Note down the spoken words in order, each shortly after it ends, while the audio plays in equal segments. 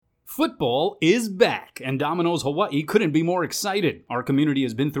Football is back, and Domino's Hawaii couldn't be more excited. Our community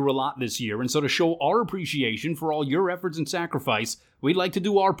has been through a lot this year, and so to show our appreciation for all your efforts and sacrifice, we'd like to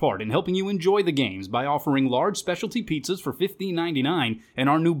do our part in helping you enjoy the games by offering large specialty pizzas for $15.99 and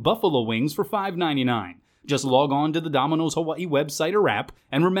our new buffalo wings for $5.99. Just log on to the Domino's Hawaii website or app,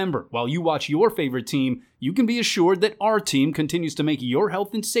 and remember, while you watch your favorite team, you can be assured that our team continues to make your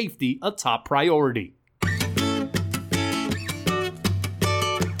health and safety a top priority.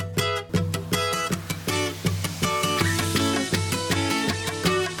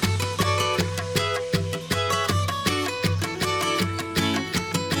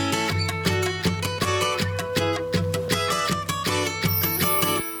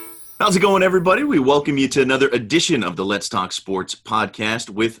 How's it going, everybody? We welcome you to another edition of the Let's Talk Sports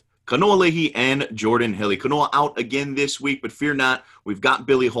podcast with Kanoa Leahy and Jordan Helly. Kanoa out again this week, but fear not, we've got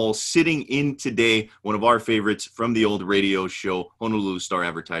Billy Hull sitting in today, one of our favorites from the old radio show, Honolulu Star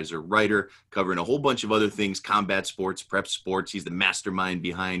Advertiser, writer, covering a whole bunch of other things, combat sports, prep sports. He's the mastermind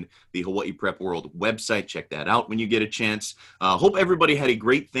behind the Hawaii Prep World website. Check that out when you get a chance. Hope everybody had a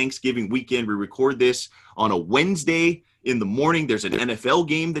great Thanksgiving weekend. We record this on a Wednesday in the morning. There's an NFL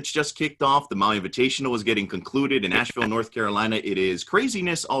game that's just kicked off. The Maui Invitational is getting concluded in Asheville, North Carolina. It is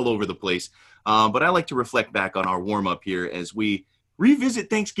craziness all over the place. But I like to reflect back on our warm-up here as we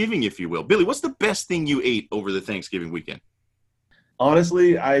revisit Thanksgiving, if you will. Billy, what's the best thing you ate over the Thanksgiving weekend?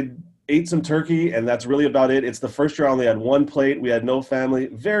 Honestly, I ate some turkey, and that's really about it. It's the first year I only had one plate. We had no family.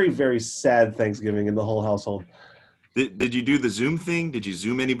 Very, very sad Thanksgiving in the whole household. Did you do the Zoom thing? Did you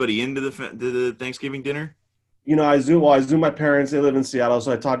Zoom anybody into the Thanksgiving dinner? You know, I Zoom my parents. They live in Seattle,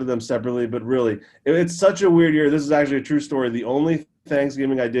 so I talked to them separately. But really, it's such a weird year. This is actually a true story. The only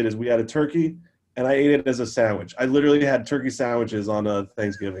Thanksgiving I did is we had a turkey, and I ate it as a sandwich. I literally had turkey sandwiches on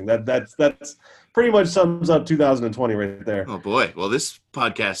Thanksgiving. That's pretty much sums up 2020 right there. Oh, boy. Well, this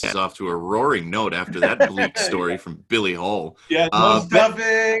podcast is off to a roaring note after that bleak story from Billy Hull. Yeah, no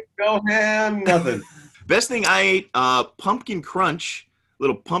stuffing, no ham, nothing. Best thing I ate, pumpkin crunch.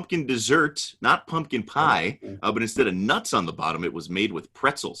 Little pumpkin dessert, not pumpkin pie, but instead of nuts on the bottom, it was made with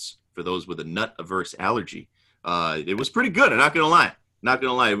pretzels for those with a nut-averse allergy. It was pretty good, I'm not going to lie. Not going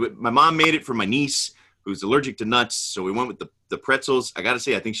to lie. My mom made it for my niece, who's allergic to nuts, so we went with the pretzels. I got to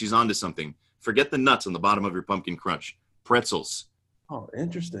say, I think she's onto something. Forget the nuts on the bottom of your pumpkin crunch. Pretzels. Oh,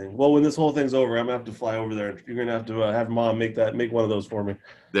 interesting. Well, when this whole thing's over, I'm going to have to fly over there. You're going to have to have Mom make one of those for me.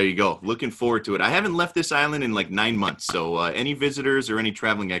 There you go. Looking forward to it. I haven't left this island in like 9 months, so any visitors or any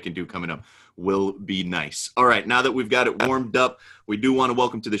traveling I can do coming up will be nice. All right, now that we've got it warmed up, we do want to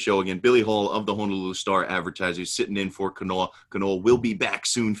welcome to the show again Billy Hull of the Honolulu Star Advertiser, sitting in for Kanoa. Kanoa will be back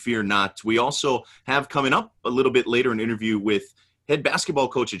soon, fear not. We also have coming up a little bit later an interview with head basketball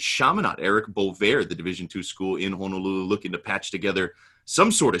coach at Chaminade, Eric Bovair, the Division II school in Honolulu, looking to patch together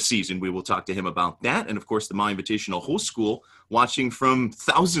some sort of season. We will talk to him about that. And, of course, the Maui Invitational host school watching from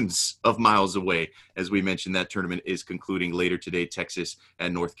thousands of miles away. As we mentioned, that tournament is concluding later today. Texas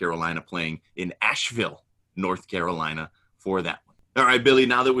and North Carolina playing in Asheville, North Carolina for that one. All right, Billy,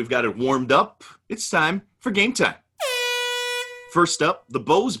 now that we've got it warmed up, it's time for game time. First up, the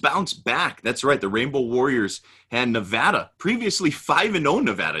Bows bounce back. That's right, the Rainbow Warriors had Nevada, previously 5-0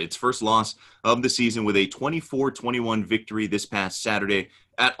 Nevada, its first loss of the season with a 24-21 victory this past Saturday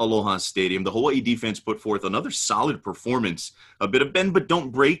at Aloha Stadium. The Hawaii defense put forth another solid performance, a bit of bend but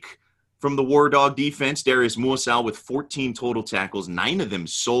don't break from the War Dog defense. Darius Muasau with 14 total tackles, 9 of them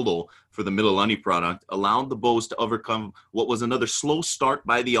solo for the Mililani product, allowed the Bows to overcome what was another slow start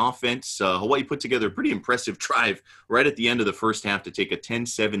by the offense. Hawaii put together a pretty impressive drive right at the end of the first half to take a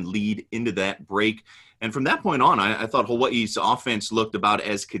 10-7 lead into that break. And from that point on, I thought Hawaii's offense looked about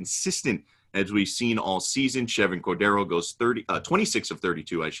as consistent as we've seen all season. Chevan Cordeiro goes 26 of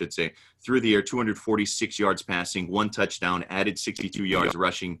 32, I should say, through the air, 246 yards passing, 1 touchdown, added 62 yards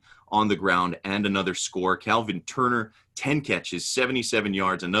rushing on the ground, and another score. Calvin Turner, 10 catches, 77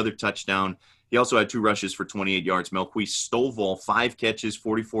 yards, another touchdown. He also had 2 rushes for 28 yards. Melquise Stovall, 5 catches,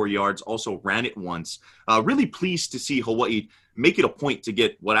 44 yards, also ran it once. Really pleased to see Hawaii make it a point to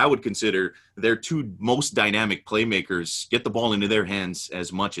get what I would consider their 2 most dynamic playmakers, get the ball into their hands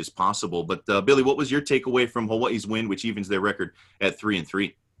as much as possible. But, Billy, what was your takeaway from Hawaii's win, which evens their record at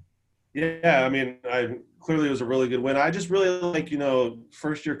 3-3? Yeah, I mean, clearly it was a really good win. I just really like,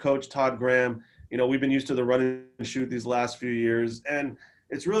 first-year coach Todd Graham. We've been used to the run and shoot these last few years, and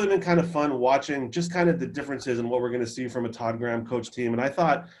it's really been kind of fun watching just kind of the differences in what we're going to see from a Todd Graham coach team. And I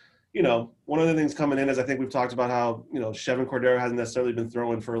thought, one of the things coming in is I think we've talked about how, Chevan Cordeiro hasn't necessarily been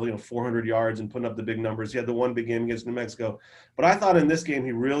throwing for, 400 yards and putting up the big numbers. He had the one big game against New Mexico. But I thought in this game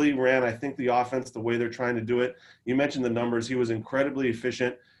he really ran, I think, the offense the way they're trying to do it. You mentioned the numbers. He was incredibly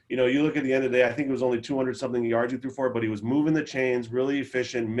efficient. You know, you look at the end of the day, I think it was only 200 something yards he threw for, but he was moving the chains, really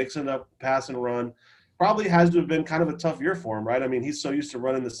efficient, mixing up pass and run. Probably has to have been kind of a tough year for him, right? I mean, he's so used to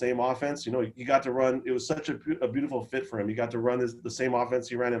running the same offense. You know, he got to run. It was such a beautiful fit for him. He got to run the same offense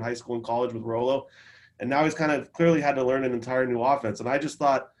he ran in high school and college with Rolo. And now he's kind of clearly had to learn an entire new offense. And I just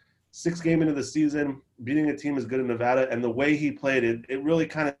thought 6 games into the season, beating a team as good as Nevada, and the way he played it, it really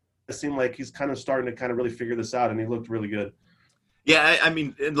kind of seemed like he's kind of starting to kind of really figure this out, and he looked really good. Yeah, I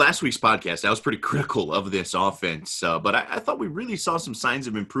mean, in last week's podcast, I was pretty critical of this offense, but I thought we really saw some signs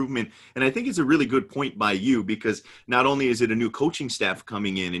of improvement, and I think it's a really good point by you because not only is it a new coaching staff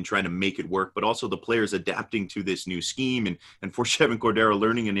coming in and trying to make it work, but also the players adapting to this new scheme, and for Chevan Cordeiro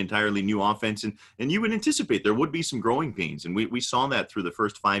learning an entirely new offense, and you would anticipate there would be some growing pains, and we saw that through the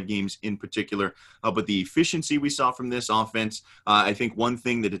first 5 games in particular, but the efficiency we saw from this offense, I think one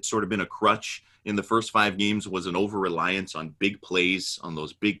thing that had sort of been a crutch in the first 5 games was an over-reliance on big plays, on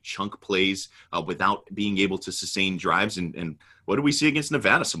those big chunk plays, without being able to sustain drives. And what do we see against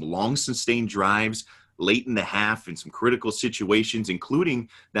Nevada? Some long sustained drives late in the half in some critical situations, including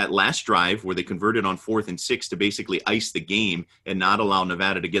that last drive where they converted on 4th and 6 to basically ice the game and not allow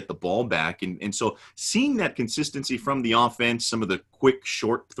Nevada to get the ball back. And so seeing that consistency from the offense, some of the quick,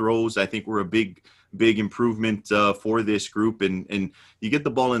 short throws, I think were a big improvement for this group. And you get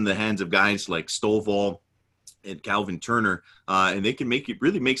the ball in the hands of guys like Stovall and Calvin Turner, and they can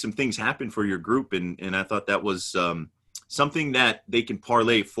really make some things happen for your group. And I thought that was something that they can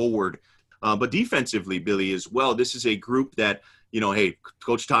parlay forward. But defensively, Billy, as well, this is a group that, you know, hey,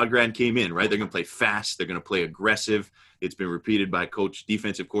 Coach Todd Graham came in, right? They're going to play fast. They're going to play aggressive. It's been repeated by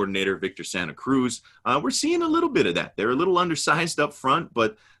defensive coordinator Victor Santa Cruz. We're seeing a little bit of that. They're a little undersized up front,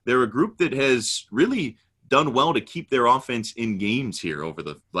 but they're a group that has really done well to keep their offense in games here over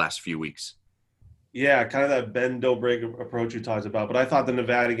the last few weeks. Yeah, kind of that bend, don't break approach you talked about. But I thought the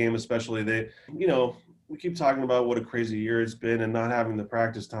Nevada game especially, we keep talking about what a crazy year it's been and not having the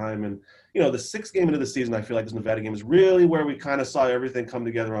practice time. And, you know, the 6th game into the season, I feel like this Nevada game is really where we kind of saw everything come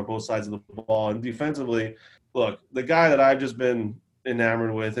together on both sides of the ball. And defensively, look, the guy that I've just been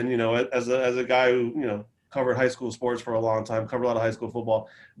enamored with, and, you know, as a guy who, you know, covered high school sports for a long time, covered a lot of high school football,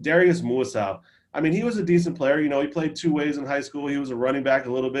 Darius Muasau. I mean, he was a decent player. You know, he played 2 ways in high school. He was a running back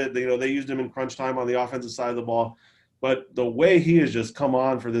a little bit. You know, they used him in crunch time on the offensive side of the ball. But the way he has just come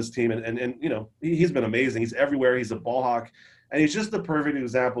on for this team, and you know, he's been amazing. He's everywhere. He's a ball hawk. And he's just the perfect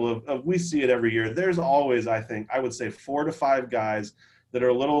example of we see it every year. There's always, I would say 4 to 5 guys that are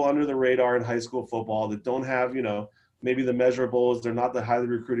a little under the radar in high school football that don't have, you know, maybe the measurables. They're not the highly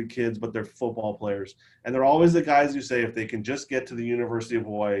recruited kids, but they're football players. And they're always the guys who say if they can just get to the University of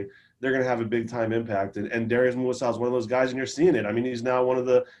Hawaii, they're going to have a big-time impact. And Darius Muasau is one of those guys, and you're seeing it. I mean, he's now one of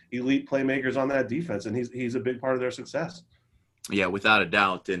the elite playmakers on that defense, and he's a big part of their success. Yeah, without a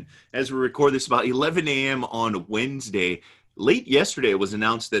doubt. And as we record this about 11 a.m. on Wednesday, late yesterday it was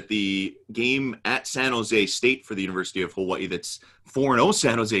announced that the game at San Jose State for the University of Hawaii, that's 4-0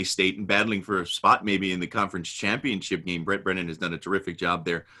 San Jose State and battling for a spot maybe in the conference championship game. Brett Brennan has done a terrific job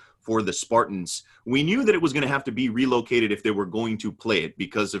there for the Spartans. We knew that it was going to have to be relocated if they were going to play it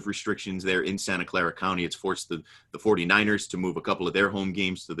because of restrictions there in Santa Clara County. It's forced the 49ers to move a couple of their home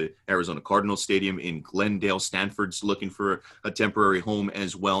games to the Arizona Cardinals Stadium in Glendale. Stanford's looking for a temporary home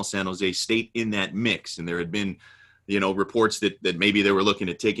as well. San Jose State in that mix. And there had been, you know, reports that maybe they were looking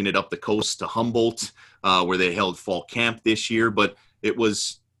at taking it up the coast to Humboldt, where they held fall camp this year. But it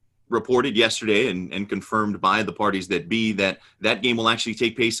was reported yesterday and confirmed by the parties that be that game will actually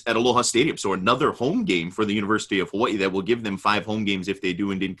take place at Aloha Stadium. So another home game for the University of Hawaii that will give them 5 home games if they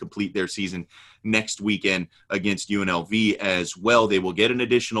do indeed complete their season next weekend against UNLV as well. They will get an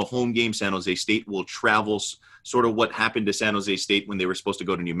additional home game. San Jose State will travel, sort of what happened to San Jose State when they were supposed to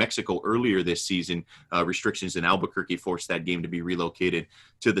go to New Mexico earlier this season. Restrictions in Albuquerque forced that game to be relocated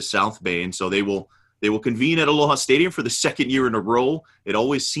to the South Bay. And so they will convene at Aloha Stadium for the 2nd year in a row. It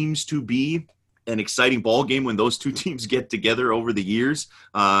always seems to be an exciting ball game when those 2 teams get together over the years.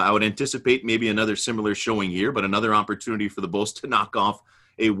 I would anticipate maybe another similar showing here, but another opportunity for the Bulls to knock off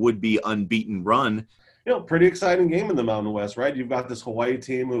a would-be unbeaten run. You know, pretty exciting game in the Mountain West, right? You've got this Hawaii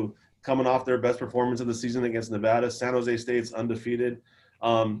team who coming off their best performance of the season against Nevada. San Jose State's undefeated.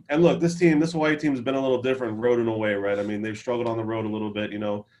 And look, this Hawaii team has been a little different road and away, right? I mean, they've struggled on the road a little bit, you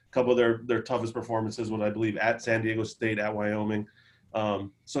know. A couple of their toughest performances, what I believe, at San Diego State, at Wyoming.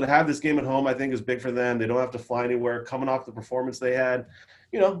 So to have this game at home, I think, is big for them. They don't have to fly anywhere. Coming off the performance they had,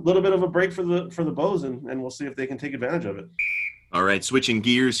 you know, a little bit of a break for the Bows, and we'll see if they can take advantage of it. All right, switching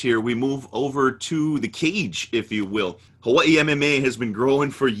gears here, we move over to the cage, if you will. Hawaii MMA has been growing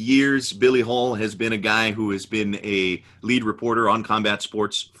for years. Billy Hall has been a guy who has been a lead reporter on combat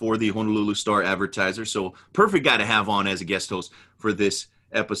sports for the Honolulu Star Advertiser. So perfect guy to have on as a guest host for this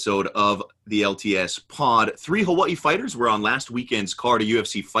episode of the LTS pod. 3 Hawaii fighters were on last weekend's card, a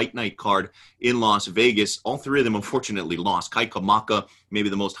UFC Fight Night card in Las Vegas. All 3 of them unfortunately lost. Kai Kamaka, maybe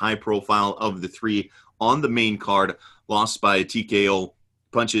the most high profile of the 3 on the main card, lost by TKO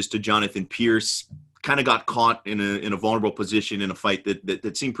punches to Jonathan Pierce. Kind of got caught in a vulnerable position in a fight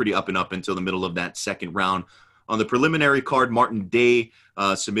that seemed pretty up and up until the middle of that second round. On the preliminary card, Martin Day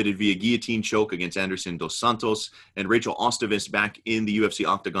submitted via guillotine choke against Anderson Dos Santos, and Rachel Ostevez back in the UFC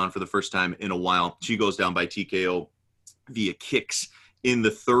octagon for the first time in a while. She goes down by TKO via kicks in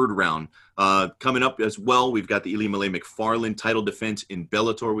the third round. Coming up as well, we've got the Ilima-Lei Macfarlane title defense in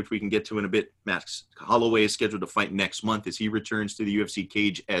Bellator, which we can get to in a bit. Max Holloway is scheduled to fight next month as he returns to the UFC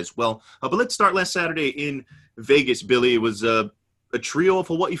cage as well. But let's start last Saturday in Vegas, Billy. It was a trio of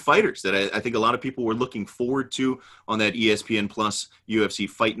Hawaii fighters that I think a lot of people were looking forward to on that ESPN Plus UFC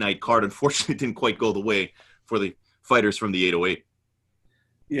Fight Night card. Unfortunately, it didn't quite go the way for the fighters from the 808.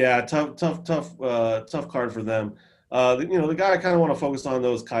 Yeah, tough card for them. The guy I kind of want to focus on,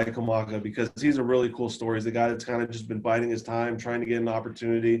 though, is Kai Kamaka, because he's a really cool story. He's the guy that's kind of just been biding his time, trying to get an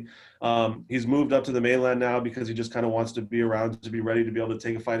opportunity. He's moved up to the mainland now because he just kind of wants to be around to be ready to be able to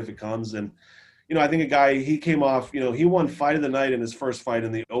take a fight if it comes. And, I think he came off, he won fight of the night in his first fight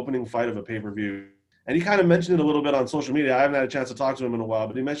in the opening fight of a pay-per-view. And he kind of mentioned it a little bit on social media. I haven't had a chance to talk to him in a while,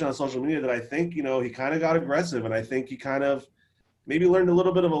 but he mentioned on social media that I think, he kind of got aggressive, and I think he kind of maybe learned a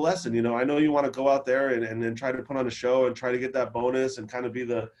little bit of a lesson. I know you want to go out there and try to put on a show and try to get that bonus and kind of be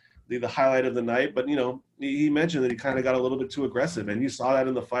the highlight of the night. But, he mentioned that he kind of got a little bit too aggressive, and you saw that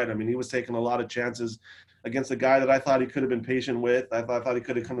in the fight. I mean, he was taking a lot of chances against a guy that I thought he could have been patient with. I thought he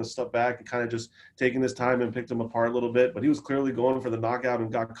could have kind of stepped back and kind of just taken his time and picked him apart a little bit. But he was clearly going for the knockout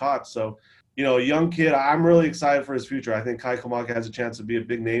and got caught. So, a young kid, I'm really excited for his future. I think Kai Kamaka has a chance to be a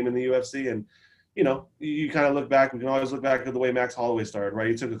big name in the UFC. And, you kind of look back. We can always look back at the way Max Holloway started, right?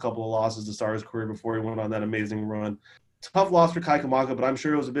 He took a couple of losses to start his career before he went on that amazing run. Tough loss for Kai Kamaka, but I'm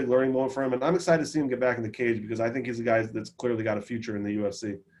sure it was a big learning moment for him. And I'm excited to see him get back in the cage because I think he's a guy that's clearly got a future in the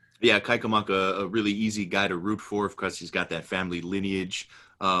UFC. Yeah, Kai Kamaka, a really easy guy to root for because he's got that family lineage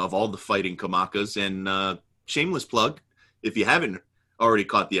of all the fighting Kamakas. And shameless plug, if you haven't already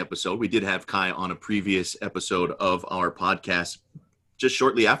caught the episode, we did have Kai on a previous episode of our podcast just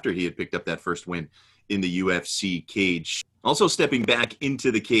shortly after he had picked up that first win in the UFC cage. Also stepping back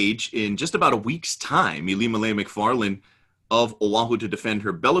into the cage in just about a week's time, Ilima-Lei Macfarlane of Oahu to defend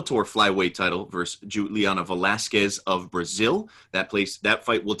her Bellator flyweight title versus Juliana Velasquez of Brazil. That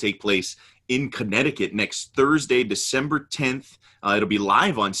fight will take place in Connecticut next Thursday, December 10th. It'll be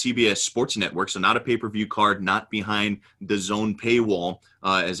live on CBS Sports Network, so not a pay-per-view card, not behind the DAZN paywall,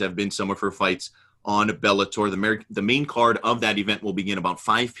 as have been some of her fights on Bellator. The main card of that event will begin about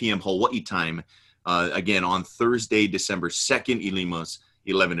 5 p.m. Hawaii time. Again, on Thursday, December 2nd, Ilima's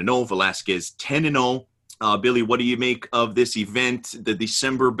 11-0, Velasquez 10-0. Billy, what do you make of this event? The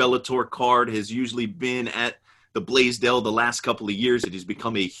December Bellator card has usually been at the Blaisdell the last couple of years. It has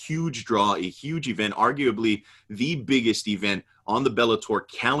become a huge draw, a huge event, arguably the biggest event on the Bellator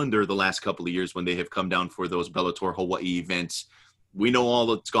calendar the last couple of years when they have come down for those Bellator Hawaii events. We know all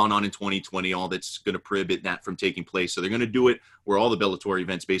that's gone on in 2020, all that's going to prohibit that from taking place. So they're going to do it where all the Bellator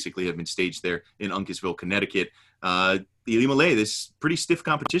events basically have been staged there in Uncasville, Connecticut. Ilima-Lei, this pretty stiff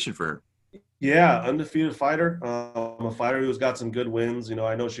competition for her. Yeah, undefeated fighter. A fighter who's got some good wins.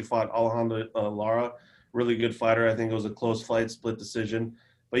 I know she fought Alejandra Lara, really good fighter. I think it was a close fight, split decision.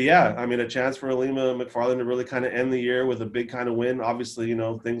 But yeah, I mean, a chance for Ilima Macfarlane to really kind of end the year with a big kind of win. Obviously,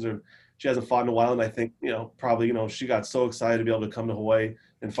 she hasn't fought in a while, and I think, probably, she got so excited to be able to come to Hawaii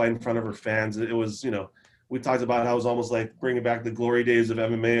and fight in front of her fans. It was, we talked about how it was almost like bringing back the glory days of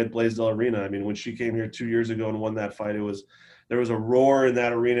MMA at Blaisdell Arena. I mean, when she came here 2 years ago and won that fight, there was a roar in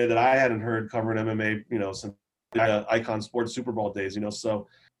that arena that I hadn't heard covering MMA, since Icon Sports Super Bowl days, So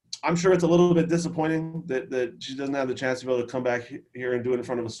I'm sure it's a little bit disappointing that she doesn't have the chance to be able to come back here and do it in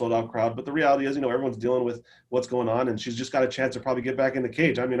front of a sold-out crowd. But the reality is, everyone's dealing with what's going on, and she's just got a chance to probably get back in the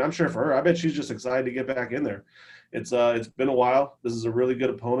cage. I mean, I'm sure for her, I bet she's just excited to get back in there. It's been a while. This is a really good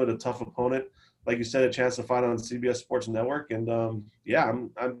opponent, a tough opponent. Like you said, a chance to fight on CBS Sports Network. And,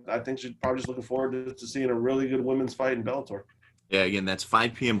 I think she's probably just looking forward to seeing a really good women's fight in Bellator. Yeah, again, that's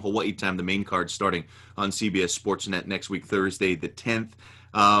 5 p.m. Hawaii time, the main card starting on CBS Sportsnet next week, Thursday the 10th.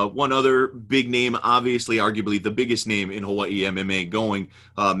 One other big name, obviously, arguably the biggest name in Hawaii MMA going,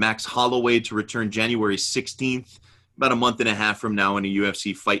 Max Holloway to return January 16th. about a month and a half from now in a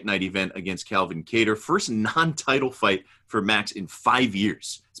UFC Fight Night event against Calvin Kattar. First non-title fight for Max in 5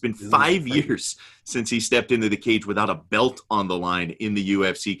 years. It's been 5 years since he stepped into the cage without a belt on the line in the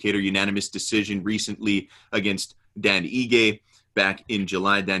UFC. Kattar, unanimous decision recently against Dan Ige back in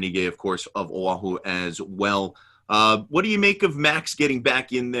July. Dan Ige, of course, of Oahu as well. What do you make of Max getting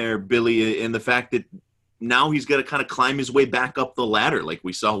back in there, Billy, and the fact that now he's got to kind of climb his way back up the ladder like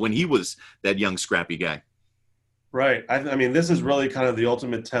we saw when he was that young, scrappy guy? Right. I mean, this is really kind of the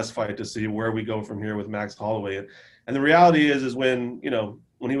ultimate test fight to see where we go from here with Max Holloway. And the reality is when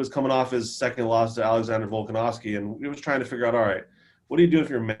he was coming off his second loss to Alexander Volkanovski, and he was trying to figure out, all right, what do you do if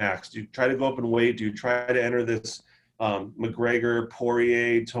you're Max? Do you try to go up in weight? Do you try to enter this McGregor,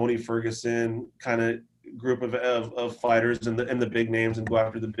 Poirier, Tony Ferguson kind of group of fighters and the big names and go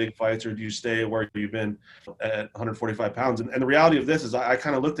after the big fights, or do you stay where you've been at 145 pounds? And the reality of this is I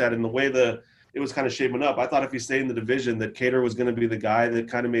kind of looked at it in the way it was kind of shaping up. I thought if he stayed in the division that Kattar was going to be the guy that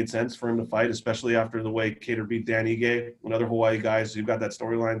kind of made sense for him to fight, especially after the way Kattar beat Dan Ige and other Hawaii guys. So you've got that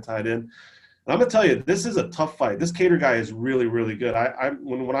storyline tied in. And I'm going to tell you, this is a tough fight. This Kattar guy is really, really good.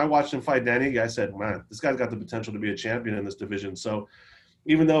 When I watched him fight Dan Ige, I said, man, this guy's got the potential to be a champion in this division. So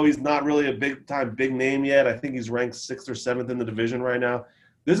even though he's not really a big name yet, I think he's ranked 6th or 7th in the division right now.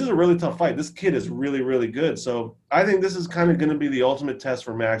 This is a really tough fight. This kid is really, really good. So I think this is kind of going to be the ultimate test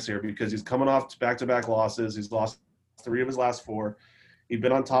for Max here because he's coming off back-to-back losses. He's lost 3 of his last 4. He's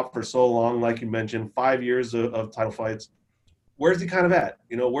been on top for so long, like you mentioned, 5 years of title fights. Where's he kind of at?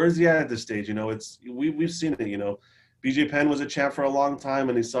 Where's he at this stage? We've seen it. BJ Penn was a champ for a long time,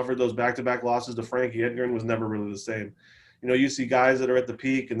 and he suffered those back-to-back losses to Frankie Edgar and was never really the same. You see guys that are at the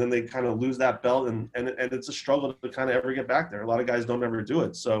peak and then they kind of lose that belt and it's a struggle to kind of ever get back there. A lot of guys don't ever do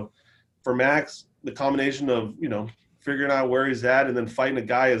it. So for Max, the combination of, figuring out where he's at and then fighting a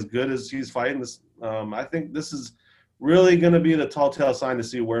guy as good as he's fighting this, I think this is really going to be the telltale sign to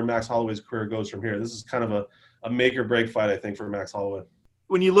see where Max Holloway's career goes from here. This is kind of a make or break fight, I think, for Max Holloway.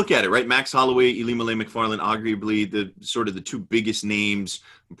 When you look at it, right, Max Holloway, Ilima-Lei Macfarlane, arguably the sort of the 2 biggest names,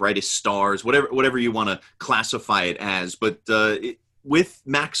 brightest stars, whatever you want to classify it as. But with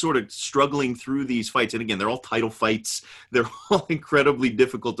Max sort of struggling through these fights, and again, they're all title fights. They're all incredibly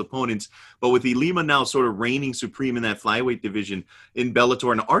difficult opponents. But with Ilima now sort of reigning supreme in that flyweight division in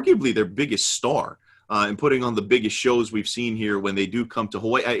Bellator, and arguably their biggest star, and putting on the biggest shows we've seen here when they do come to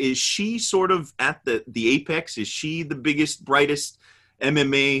Hawaii, is she sort of at the apex? Is she the biggest, brightest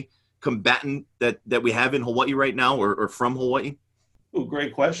MMA combatant that we have in Hawaii right now or from Hawaii? Ooh,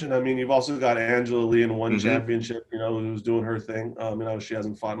 great question. I mean, you've also got Angela Lee in one championship, who's doing her thing. She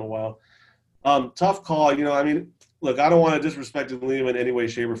hasn't fought in a while. Tough call. Look, I don't want to disrespect Liam in any way,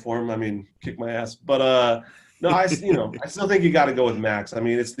 shape, or form. I mean, kick my ass. But no, I still think you got to go with Max. I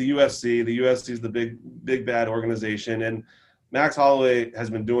mean, it's the UFC. The UFC is the big bad organization, and Max Holloway has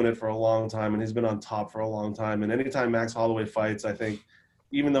been doing it for a long time, and he's been on top for a long time. And anytime Max Holloway fights, I think,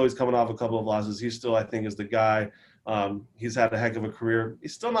 even though he's coming off a couple of losses, he still, I think, is the guy. He's had a heck of a career.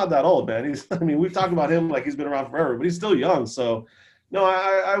 He's still not that old, man. We've talked about him like he's been around forever, but he's still young. So, no,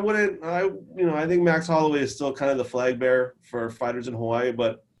 I wouldn't. I think Max Holloway is still kind of the flag bearer for fighters in Hawaii,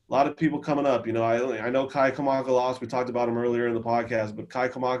 but a lot of people coming up. I know Kai Kamaka lost. We talked about him earlier in the podcast, but Kai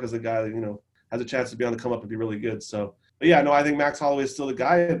Kamaka is the guy that has a chance to be on the come up and be really good. So, but yeah, no, I think Max Holloway is still the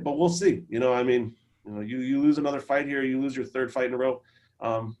guy, but we'll see. You lose another fight here, you lose your 3rd fight in a row.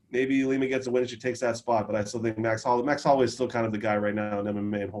 Maybe Lima gets a win and she takes that spot, but I still think Max Holloway is still kind of the guy right now in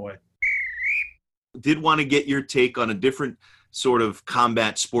MMA in Hawaii. Did want to get your take on a different sort of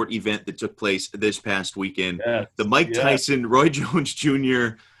combat sport event that took place this past weekend. Yes. The Mike Tyson, Roy Jones Jr.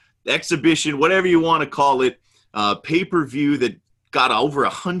 exhibition, whatever you want to call it, pay-per-view that got over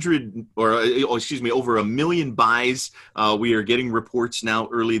 1 million buys. We are getting reports now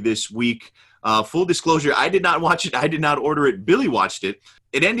early this week. Full disclosure, I did not watch it. I did not order it. Billy watched it.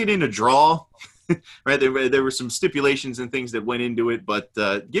 It ended in a draw. Right, there were some stipulations and things that went into it, but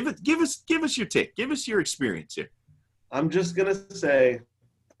give us your take. Give us your experience here. I'm just gonna say,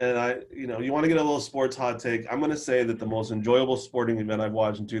 and you want to get a little sports hot take. I'm gonna say that the most enjoyable sporting event I've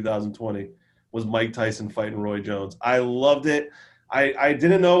watched in 2020 was Mike Tyson fighting Roy Jones. I loved it. I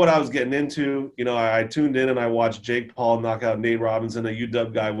didn't know what I was getting into. I tuned in and I watched Jake Paul knock out Nate Robinson, a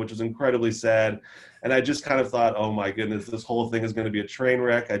UW guy, which was incredibly sad. And I just kind of thought, oh my goodness, this whole thing is going to be a train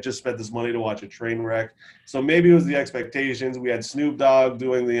wreck. I just spent this money to watch a train wreck. So maybe it was the expectations. We had Snoop Dogg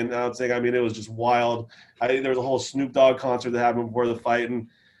doing the announcing. I mean, it was just wild. There was a whole Snoop Dogg concert that happened before the fight. And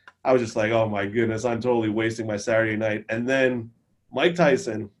I was just like, oh my goodness, I'm totally wasting my Saturday night. And then Mike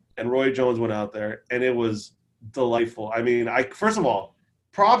Tyson and Roy Jones went out there, and it was delightful. I mean, first of all,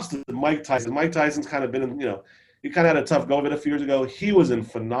 props to Mike Tyson. Mike Tyson's kind of been in, he kind of had a tough go of it a few years ago. He was in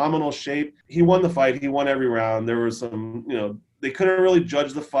phenomenal shape. He won the fight. He won every round. There was some, they couldn't really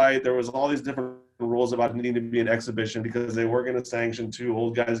judge the fight. There was all these different rules about needing to be an exhibition because they were going to sanction 2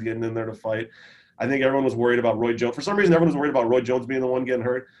 old guys getting in there to fight. I think everyone was worried about Roy Jones. For some reason, everyone was worried about Roy Jones being the one getting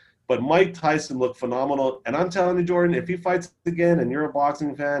hurt. But Mike Tyson looked phenomenal. And I'm telling you, Jordan, if he fights again and you're a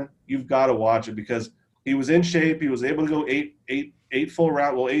boxing fan, you've got to watch it because he was in shape. He was able to go eight full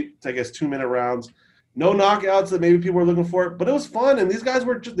rounds. Well, 8, I guess, 2-minute rounds. No knockouts that maybe people were looking for, but it was fun. And these guys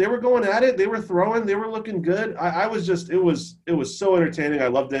they were going at it. They were throwing. They were looking good. It was so entertaining. I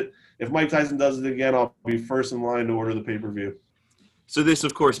loved it. If Mike Tyson does it again, I'll be first in line to order the pay-per-view. So this,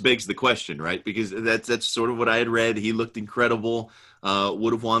 of course, begs the question, right? Because that's sort of what I had read. He looked incredible.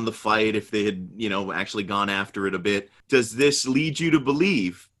 Would have won the fight if they had, actually gone after it a bit. Does this lead you to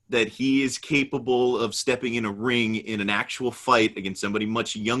believe that he is capable of stepping in a ring in an actual fight against somebody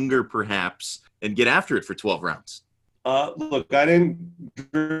much younger, perhaps, and get after it for 12 rounds? Look, I didn't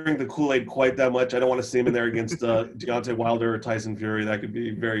drink the Kool-Aid quite that much. I don't want to see him in there against Deontay Wilder or Tyson Fury. That could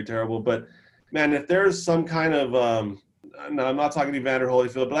be very terrible. But, man, if there's some kind of no, I'm not talking Evander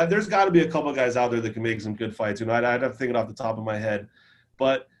Holyfield, but there's got to be a couple of guys out there that can make some good fights. I'd have to think it off the top of my head.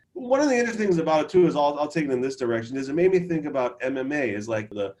 But one of the interesting things about it, too, is I'll take it in this direction, is it made me think about MMA is like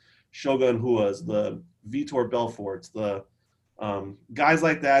the Shogun Ruas, the Vitor Belforts, the guys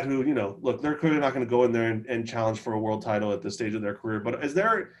like that who, look, they're clearly not going to go in there and challenge for a world title at this stage of their career. But is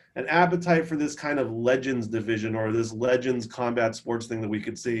there an appetite for this kind of legends division or this legends combat sports thing that we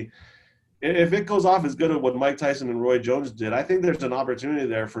could see? If it goes off as good as what Mike Tyson and Roy Jones did, I think there's an opportunity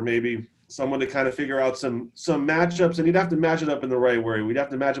there for maybe someone to kind of figure out some matchups, and you'd have to match it up in the right way. We'd have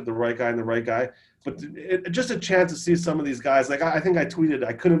to match up the right guy and the right guy. But just a chance to see some of these guys. Like I think I tweeted,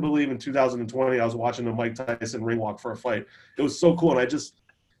 I couldn't believe in 2020 I was watching a Mike Tyson ring walk for a fight. It was so cool, and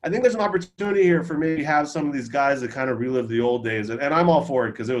I think there's an opportunity here for maybe have some of these guys that kind of relive the old days, and I'm all for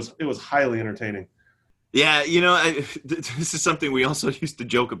it because it was highly entertaining. Yeah, this is something we also used to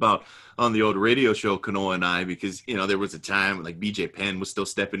joke about on the old radio show, Kanoa and I, because, there was a time like BJ Penn was still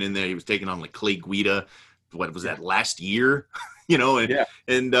stepping in there. He was taking on like Clay Guida. What was that, last year? We kind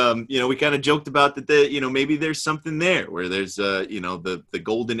of joked about that, maybe there's something there where there's, the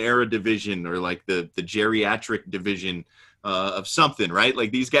golden era division or like the geriatric division of something, right?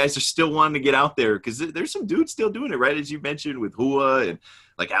 Like these guys are still wanting to get out there because there's some dudes still doing it, right? As you mentioned with Hua and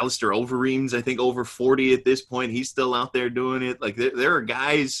like Alistair Overeem's, I think over 40 at this point. He's still out there doing it. Like there are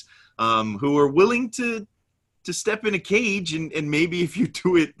guys who are willing to step in a cage and maybe if you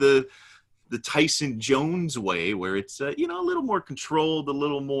do it the Tyson Jones way, where it's a little more controlled, a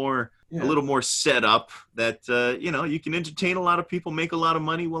little more set up, that you can entertain a lot of people, make a lot of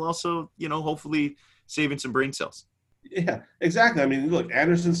money, while also hopefully saving some brain cells. Yeah, exactly. I mean, look,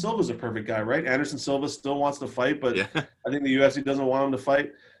 Anderson Silva's a perfect guy, right? Anderson Silva still wants to fight, but yeah. I think the UFC doesn't want him to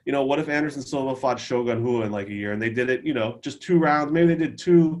fight. What if Anderson Silva fought Shogun Rua in like a year and they did it, just 2 rounds? Maybe they did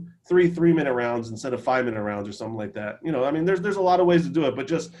 3-minute rounds instead of 5-minute rounds or something like that. I mean, there's a lot of ways to do it, but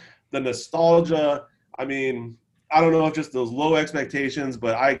just the nostalgia. I mean, I don't know if just those low expectations,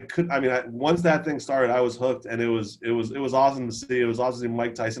 but once that thing started, I was hooked, and it was awesome to see. It was awesome to see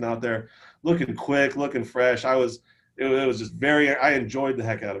Mike Tyson out there looking quick, looking fresh. It was just I enjoyed the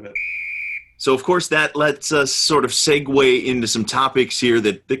heck out of it. So, of course, that lets us sort of segue into some topics here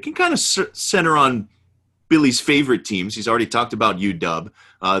that can kind of center on Billy's favorite teams. He's already talked about UW,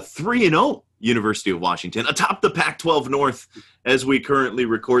 3-0 University of Washington, atop the Pac-12 North as we currently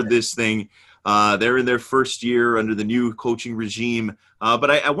record this thing. They're in their first year under the new coaching regime. But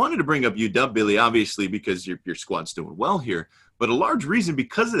I wanted to bring up UW, Billy, obviously, because your squad's doing well here. But a large reason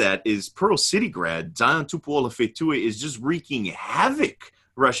because of that is Pearl City grad Zion Tupuola-Fetui is just wreaking havoc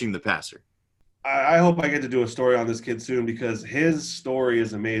rushing the passer. I hope I get to do a story on this kid soon because his story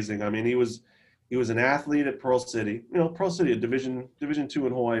is amazing. I mean, he was an athlete at Pearl City. Pearl City, a Division II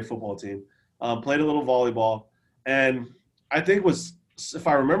in Hawaii football team. Played a little volleyball, and I think if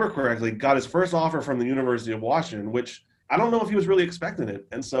I remember correctly, got his first offer from the University of Washington, which I don't know if he was really expecting it.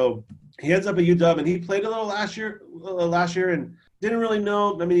 And so he ends up at UW, and he played a little last year and didn't really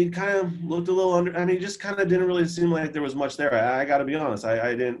know. I mean, he kind of looked a little under. I mean, he just kind of didn't really seem like there was much there. I got to be honest.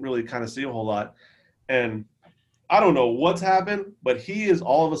 I didn't really kind of see a whole lot. And I don't know what's happened, but he is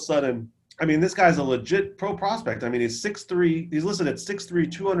all of a sudden – I mean, this guy's a legit pro prospect. I mean, he's 6'3". He's listed at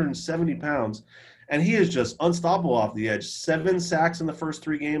 6'3", 270 pounds. And he is just unstoppable off the edge. 7 sacks in the first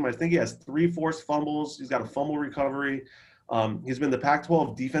 3 games. I think he has 3 forced fumbles. He's got a fumble recovery. He's been the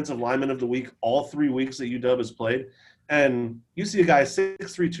Pac-12 Defensive Lineman of the Week all 3 weeks that UW has played. And you see a guy 6'3",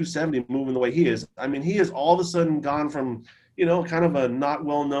 270 moving the way he is. I mean, he has all of a sudden gone from, kind of a not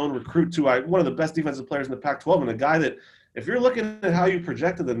well-known recruit to one of the best defensive players in the Pac-12, and a guy that, if you're looking at how you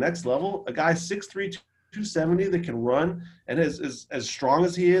project to the next level, a guy 6'3", 270 that can run and is as strong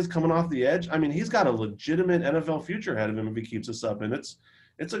as he is coming off the edge. I mean, he's got a legitimate NFL future ahead of him if he keeps this up, and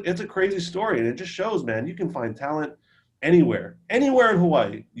it's a crazy story, and it just shows, man, you can find talent anywhere in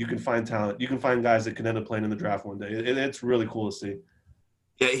Hawaii. You can find talent. You can find guys that can end up playing in the draft one day. It's really cool to see.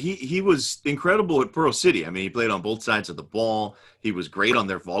 Yeah, he was incredible at Pearl City. I mean, he played on both sides of the ball. He was great on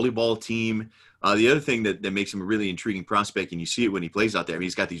their volleyball team. The other thing that makes him a really intriguing prospect, and you see it when he plays out there, I mean,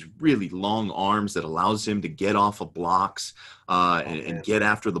 he's got these really long arms that allows him to get off of blocks and get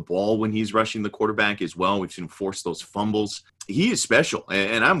after the ball when he's rushing the quarterback as well. We've seen him force those fumbles. He is special,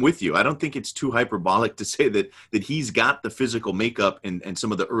 and I'm with you. I don't think it's too hyperbolic to say that he's got the physical makeup and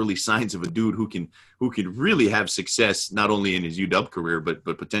some of the early signs of a dude who can really have success, not only in his UW career, but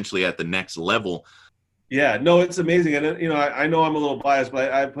potentially at the next level. Yeah, no, it's amazing. And, I know I'm a little biased,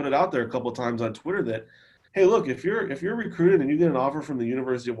 but I put it out there a couple of times on Twitter that, hey, look, if you're recruited and you get an offer from the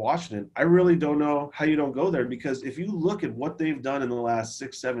University of Washington, I really don't know how you don't go there, because if you look at what they've done in the last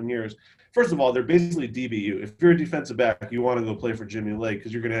 6-7 years, first of all, they're basically DBU. If you're a defensive back, you want to go play for Jimmy Lake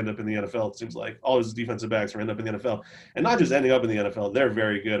because you're going to end up in the NFL. It seems like all his defensive backs are end up in the NFL. And not just ending up in the NFL, they're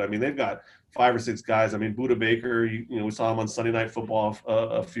very good. I mean, they've got 5 or 6 guys. I mean, Budda Baker, we saw him on Sunday Night Football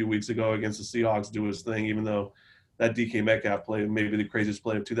a few weeks ago against the Seahawks do his thing, even though that DK Metcalf play maybe the craziest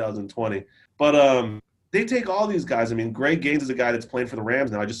play of 2020. But they take all these guys. I mean, Greg Gaines is a guy that's playing for the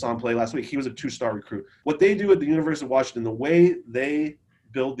Rams now. I just saw him play last week. He was a 2-star recruit. What they do at the University of Washington, the way they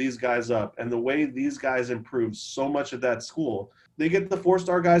build these guys up and the way these guys improve so much at that school, they get the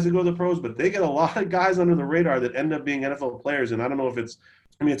 4-star guys that go to the pros, but they get a lot of guys under the radar that end up being NFL players. And I don't know if it's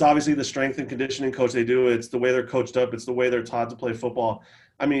obviously the strength and conditioning coach they do. It's the way they're coached up. It's the way they're taught to play football.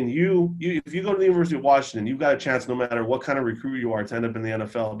 I mean, if you go to the University of Washington, you've got a chance, no matter what kind of recruit you are, to end up in the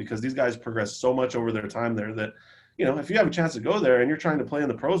NFL, because these guys progress so much over their time there that, if you have a chance to go there and you're trying to play in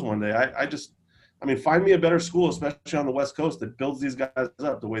the pros one day, find me a better school, especially on the West Coast, that builds these guys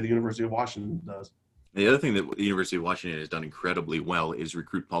up the way the University of Washington does. The other thing that the University of Washington has done incredibly well is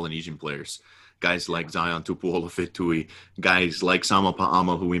recruit Polynesian players. Guys like Zion Tupuola-Fetui, guys like Sama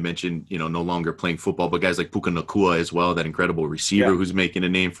Pa'ama, who we mentioned, no longer playing football, but guys like Puka Nakua as well, that incredible receiver who's making a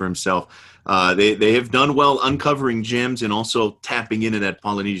name for himself. They have done well uncovering gems and also tapping into that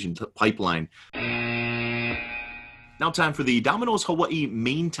Polynesian pipeline. Now time for the Domino's Hawaii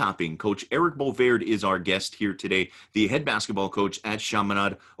main topping. Coach Eric Bovaird is our guest here today, the head basketball coach at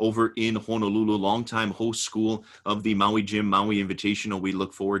Chaminade over in Honolulu, longtime host school of the Maui Jim Maui Invitational. We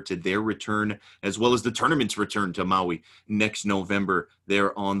look forward to their return, as well as the tournament's return to Maui next November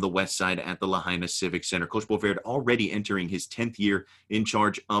there on the west side at the Lahaina Civic Center. Coach Bovaird already entering his 10th year in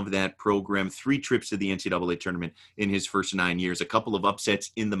charge of that program, 3 trips to the NCAA tournament in his first 9 years, a couple of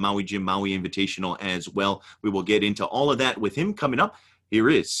upsets in the Maui Jim Maui Invitational as well. We will get into all of that with him coming up. Here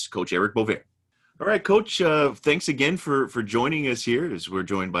is Coach Eric Bovaird. All right, Coach, thanks again for joining us here, as we're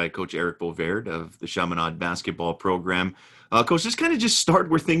joined by Coach Eric Bovaird of the Chaminade basketball program. Coach, just start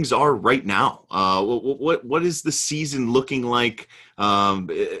where things are right now. What is the season looking like,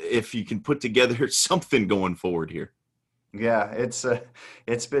 if you can put together something going forward here? Yeah,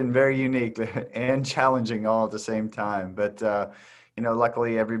 it's been very unique and challenging all at the same time. But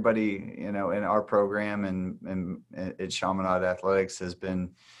luckily everybody in our program and at Chaminade Athletics has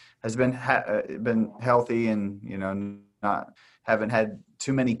been healthy and haven't had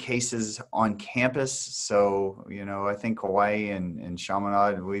too many cases on campus. So I think Hawaii and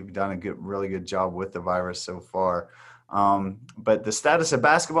Chaminade, we've done a really good job with the virus so far. But the status of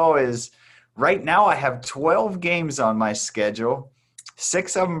basketball is, right now I have 12 games on my schedule,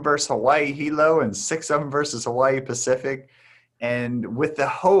 6 of them versus Hawaii Hilo and 6 of them versus Hawaii Pacific. And with the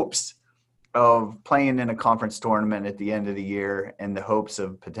hopes of playing in a conference tournament at the end of the year and the hopes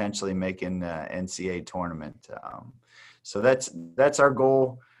of potentially making the NCAA tournament. So that's our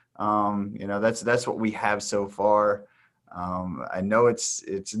goal. That's what we have so far. I know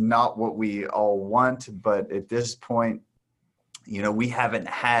it's not what we all want, but at this point, we haven't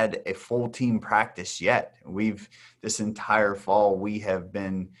had a full team practice yet. This entire fall, we have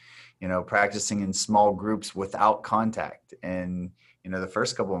been, practicing in small groups without contact. And, the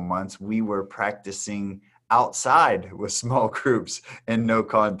first couple of months we were practicing outside with small groups and no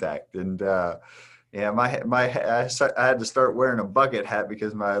contact. And, I had to start wearing a bucket hat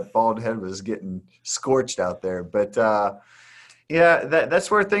because my bald head was getting scorched out there. But, that's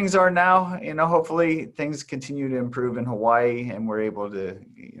where things are now. Hopefully things continue to improve in Hawaii and we're able to,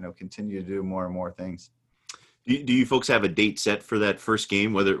 continue to do more and more things. Do you folks have a date set for that first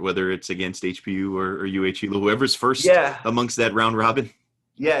game, whether it's against HPU or UH-Hilo, whoever's first Yeah. amongst that round robin?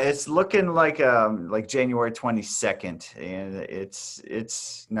 Yeah, it's looking like January 22nd, and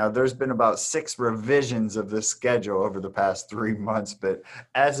it's now there's been about 6 revisions of the schedule over the past 3 months, but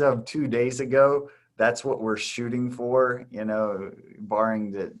as of 2 days ago, that's what we're shooting for,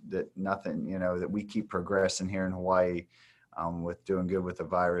 barring that nothing, that we keep progressing here in Hawaii, with doing good with the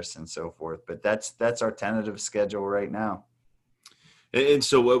virus and so forth. But that's our tentative schedule right now. And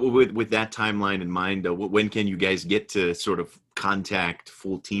so with that timeline in mind, when can you guys get to sort of contact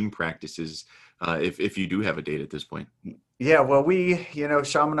full team practices, if you do have a date at this point? Yeah, well,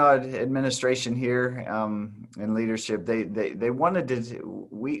 Chaminade administration here, and leadership, they wanted to,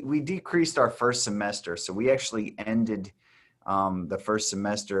 we decreased our first semester. So we actually ended the first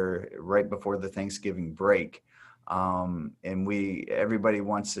semester right before the Thanksgiving break. And everybody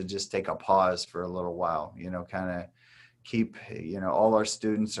wants to just take a pause for a little while, kind of keep, all our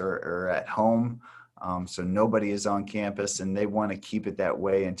students are at home. So nobody is on campus, and they want to keep it that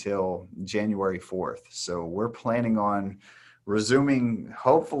way until January 4th. So we're planning on resuming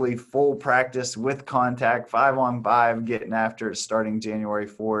hopefully full practice with contact 5-on-5, getting after it starting January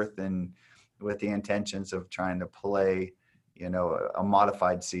 4th, and with the intentions of trying to play, a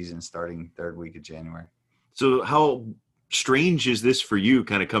modified season starting third week of January. So how strange is this for you,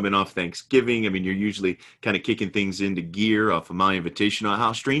 kind of coming off Thanksgiving? I mean, you're usually kind of kicking things into gear off of Maui Invitational.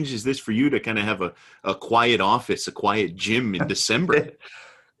 How strange is this for you to kind of have a quiet office, a quiet gym in December?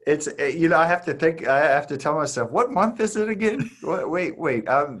 It's, I have to tell myself, what month is it again? Wait,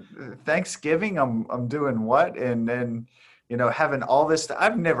 Thanksgiving, I'm doing what? And then, having all this,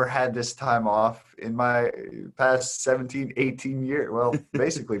 I've never had this time off in my past 17, 18 years. Well,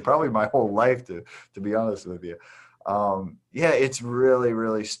 basically probably my whole life, to be honest with you. Yeah, it's really,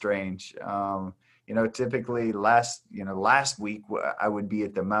 really strange. Typically last week I would be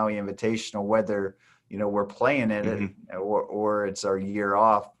at the Maui Invitational, whether, we're playing in it, or it's our year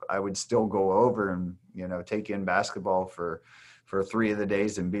off. I would still go over and, take in basketball for 3 of the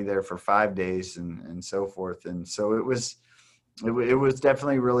days and be there for 5 days and so forth. And so it was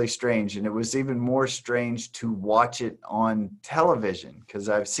definitely really strange. And it was even more strange to watch it on television, because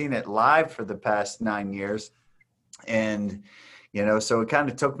I've seen it live for the past 9 years. And, so it kind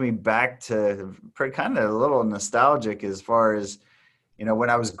of took me back to kind of a little nostalgic as far as, when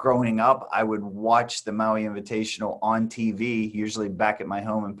I was growing up, I would watch the Maui Invitational on TV, usually back at my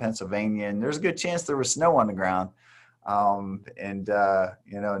home in Pennsylvania. And there's a good chance there was snow on the ground. Now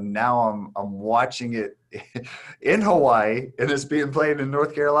I'm watching it in Hawaii, and it's being played in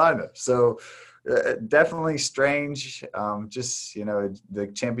North Carolina. So definitely strange.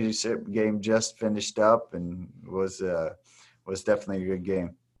 The championship game just finished up, and was definitely a good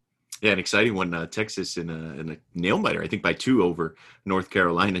game. Yeah, an exciting one. Texas in a nail biter, I think by 2 over North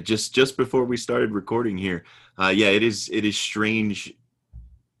Carolina, just before we started recording here. It is strange,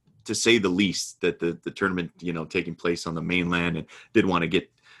 to say the least, that the tournament, taking place on the mainland, and did want to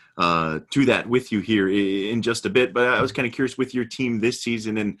get to that with you here in just a bit. But I was kind of curious with your team this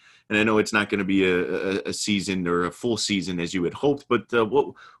season, and I know it's not going to be a season or a full season as you had hoped, but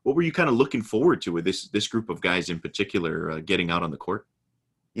what were you kind of looking forward to with this group of guys in particular, getting out on the court?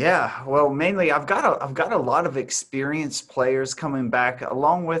 Yeah, well, mainly I've got a lot of experienced players coming back,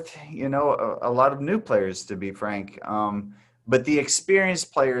 along with, a lot of new players, to be frank. But the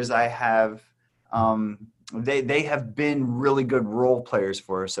experienced players I have, they have been really good role players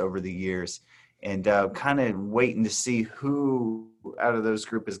for us over the years, and kind of waiting to see who out of those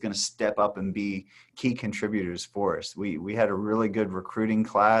group is going to step up and be key contributors for us. We had a really good recruiting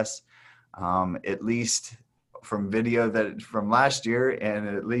class, at least from video from last year, and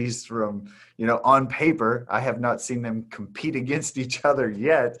at least from, on paper. I have not seen them compete against each other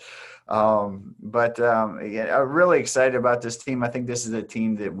yet. I'm really excited about this team. I think this is a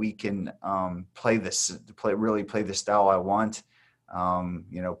team that we can play the style I want,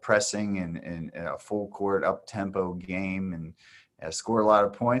 pressing and a full court up tempo game, and score a lot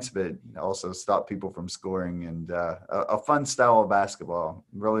of points, but also stop people from scoring, and a fun style of basketball.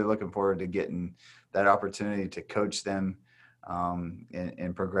 I'm really looking forward to getting that opportunity to coach them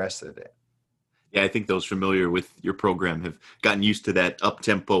and progress at it. Yeah, I think those familiar with your program have gotten used to that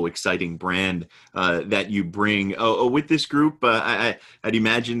up-tempo, exciting brand that you bring. With this group, I'd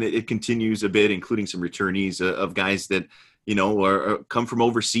imagine that it continues a bit, including some returnees of guys that, are come from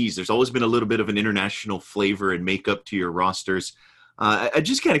overseas. There's always been a little bit of an international flavor and makeup to your rosters. I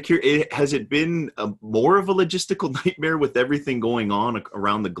just kind of curious, has it been more of a logistical nightmare with everything going on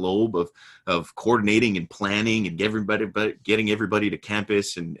around the globe of coordinating and planning and getting everybody to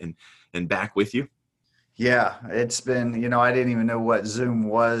campus and back with you? Yeah, it's been, I didn't even know what Zoom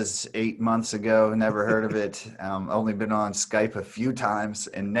was 8 months ago. Never heard of it. Only been on Skype a few times.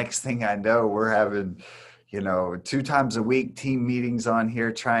 And next thing I know, we're having, 2 times a week team meetings on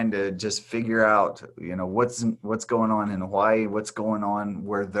here trying to just figure out, what's going on in Hawaii, what's going on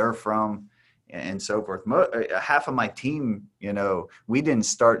where they're from and so forth. Half of my team, we didn't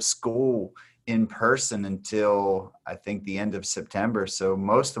start school in person until I think the end of September. So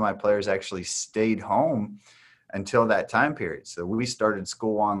most of my players actually stayed home until that time period. So we started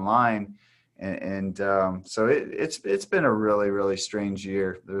school online, and so it's been a really, really strange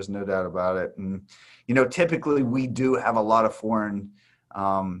year. There's no doubt about it. And typically we do have a lot of foreign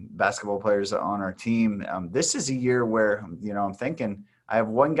basketball players on our team. This is a year where I'm thinking I have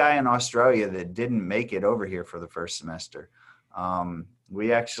one guy in Australia that didn't make it over here for the first semester.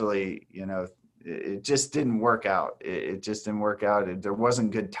 We actually, it just didn't work out. It just didn't work out. There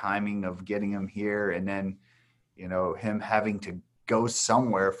wasn't good timing of getting him here. And then, him having to go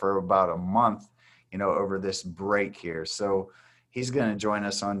somewhere for about a month, over this break here. So he's going to join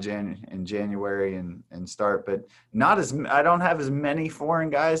us in January and start, but I don't have as many foreign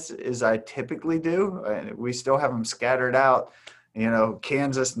guys as I typically do. We still have them scattered out,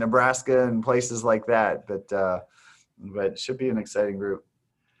 Kansas, Nebraska, and places like that. But it should be an exciting group.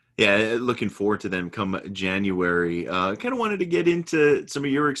 Yeah, looking forward to them come January. Kind of wanted to get into some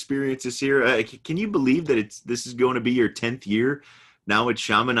of your experiences here. Can you believe that this is going to be your 10th year now at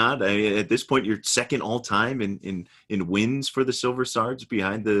Chaminade? At this point, you're second all time in wins for the Silver Sards,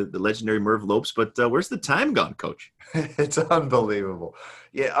 behind the legendary Merv Lopes. But where's the time gone, Coach? It's unbelievable.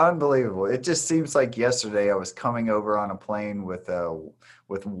 Yeah, unbelievable. It just seems like yesterday I was coming over on a plane with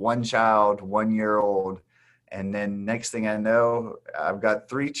one child, 1-year-old. And then next thing I know, I've got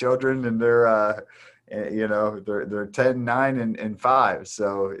 3 children, and they're 10, 9, and 5.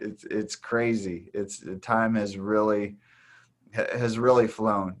 So it's crazy. The time has really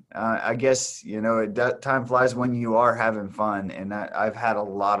flown. I guess, time flies when you are having fun. And I've had a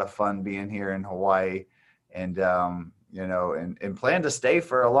lot of fun being here in Hawaii, and, and plan to stay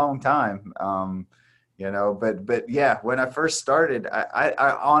for a long time. But yeah, when I first started,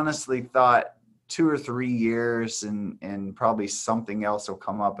 I honestly thought 2 or 3 years and probably something else will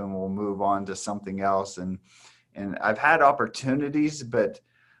come up and we'll move on to something else. And I've had opportunities, but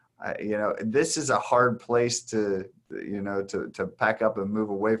this is a hard place to pack up and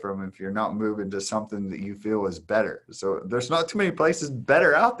move away from if you're not moving to something that you feel is better. So there's not too many places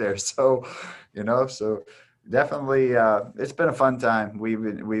better out there. So, so definitely it's been a fun time.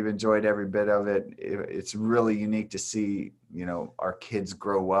 We've enjoyed every bit of it. It's really unique to see, our kids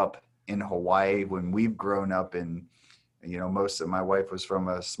grow up in Hawaii when we've grown up in, most of my wife was from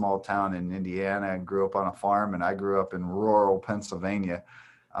a small town in Indiana and grew up on a farm, and I grew up in rural Pennsylvania.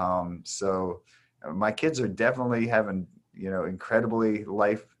 So my kids are definitely having, incredibly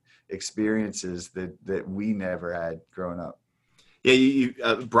life experiences that we never had growing up. Yeah, you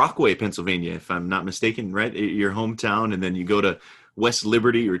Brockway, Pennsylvania, if I'm not mistaken, right? Your hometown, and then you go to West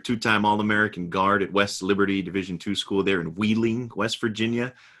Liberty, or 2-time All-American guard at West Liberty Division II school there in Wheeling, West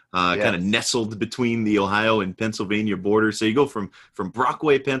Virginia. Yes. Kind of nestled between the Ohio and Pennsylvania border. So you go from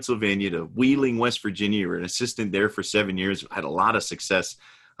Brockway, Pennsylvania to Wheeling, West Virginia. You're an assistant there for 7 years. Had a lot of success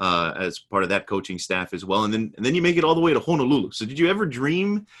as part of that coaching staff as well. And then you make it all the way to Honolulu. So did you ever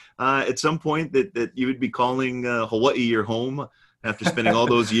dream at some point that you would be calling Hawaii your home after spending all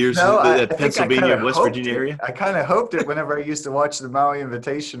those years at Pennsylvania, West Virginia area? I kind of hoped it whenever I used to watch the Maui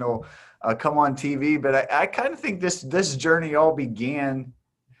Invitational come on TV. But I kind of think this journey all began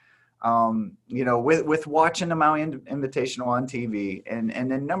with watching the Maui Invitational on TV. And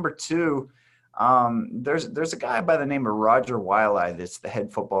then number 2, there's a guy by the name of Roger Wiley that's the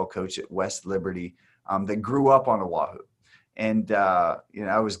head football coach at West Liberty that grew up on Oahu. And,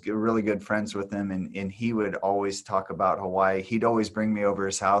 I was really good friends with him, and he would always talk about Hawaii. He'd always bring me over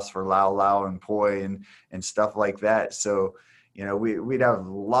his house for lau lau and poi and stuff like that. So, we'd have a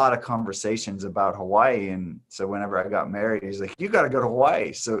lot of conversations about Hawaii. And so whenever I got married, he's like, you got to go to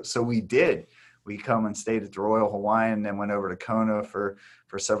Hawaii. So we did. We come and stayed at the Royal Hawaiian, then went over to Kona for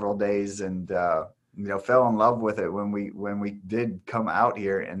several days, and, fell in love with it when we did come out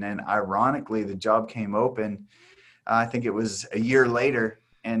here. And then ironically, the job came open. I think it was a year later.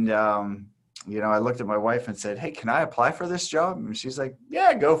 And, I looked at my wife and said, hey, can I apply for this job? And she's like,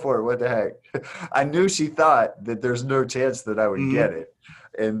 yeah, go for it. What the heck? I knew she thought that there's no chance that I would get it.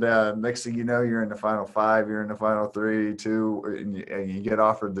 And next thing you know, you're in the final 5, you're in the final 3, 2, and you get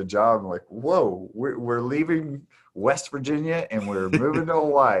offered the job. I'm like, whoa, we're leaving West Virginia and we're moving to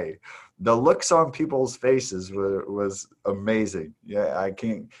Hawaii. The looks on people's faces was amazing. Yeah,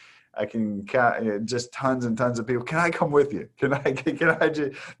 I can just tons and tons of people. Can I come with you? Can I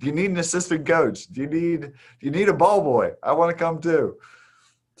just, do you need an assistant coach? Do you need a ball boy? I want to come too.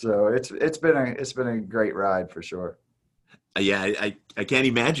 So it's been a great ride for sure. Yeah, I can't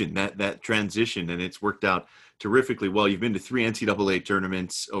imagine that transition, and it's worked out terrifically well. You've been to 3 NCAA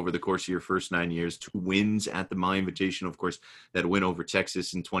tournaments over the course of your first 9 years, 2 wins at the Maui Invitational, of course, that win over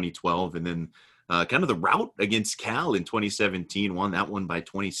Texas in 2012, and then kind of the rout against Cal in 2017, won that one by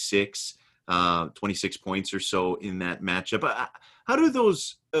 26 points or so in that matchup. How do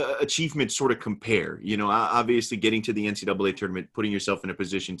those achievements sort of compare? You know, obviously getting to the NCAA tournament, putting yourself in a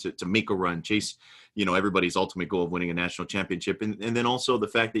position to make a run, chase, you know, everybody's ultimate goal of winning a national championship. And then also the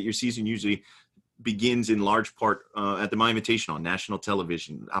fact that your season usually begins in large part at the Maui Invitational on national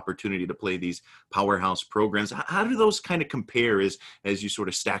television, opportunity to play these powerhouse programs. How do those kind of compare as you sort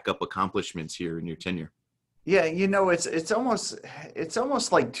of stack up accomplishments here in your tenure? Yeah, you know, it's almost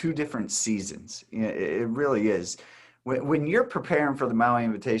like 2 different seasons. You know, it really is. When you're preparing for the Maui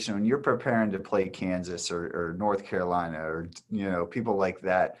Invitational, when you're preparing to play Kansas or North Carolina or, you know, people like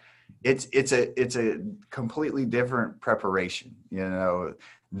that, it's a completely different preparation, you know,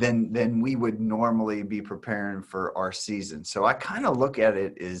 than we would normally be preparing for our season. So I kind of look at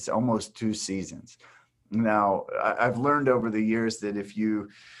it as almost 2 seasons. Now, I've learned over the years that if you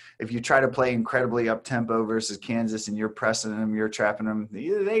try to play incredibly up tempo versus Kansas and you're pressing them, you're trapping them,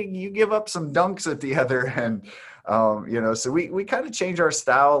 you give up some dunks at the other end. You know, so we kind of change our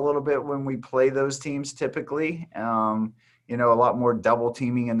style a little bit when we play those teams typically. You know, a lot more double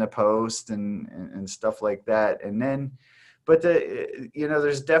teaming in the post and stuff like that. And then, but you know,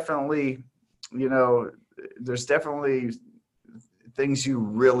 there's definitely things you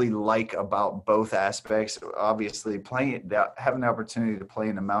really like about both aspects. Obviously, having the opportunity to play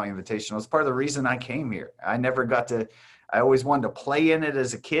in the Maui Invitational is part of the reason I came here. I always wanted to play in it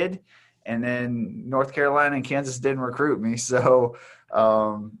as a kid, and then North Carolina and Kansas didn't recruit me. So,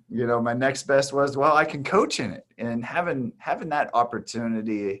 you know, my next best was, well, I can coach in it. And having that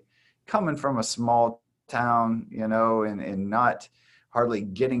opportunity coming from a small town, you know, and not hardly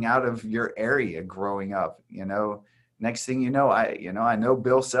getting out of your area growing up, you know, next thing you know, I know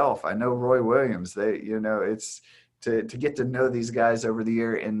Bill Self, I know Roy Williams. It's to get to know these guys over the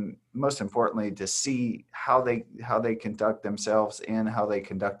year, and most importantly, to see how they conduct themselves and how they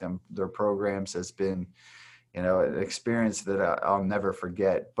conduct their programs has been, you know, an experience that I'll never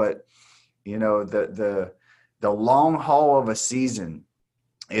forget. But, you know, the long haul of a season,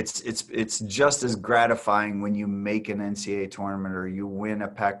 it's just as gratifying when you make an NCAA tournament or you win a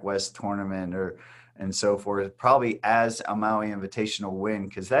Pac-West tournament and so forth, probably as a Maui Invitational win,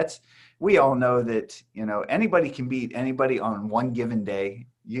 because we all know that, you know, anybody can beat anybody on one given day.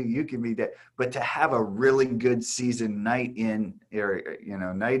 You can beat that, but to have a really good season night in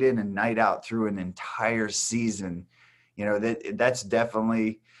and night out through an entire season, you know, that's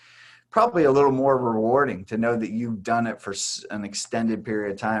definitely probably a little more rewarding to know that you've done it for an extended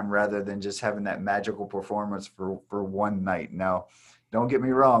period of time rather than just having that magical performance for one night. Now, don't get me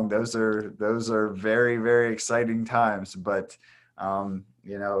wrong; those are very, very exciting times. But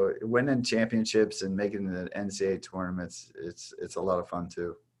you know, winning championships and making the NCAA tournaments, it's a lot of fun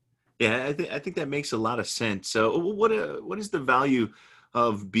too. Yeah, I think that makes a lot of sense. So, what is the value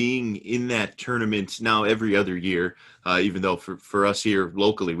of being in that tournament now every other year? Even though for us here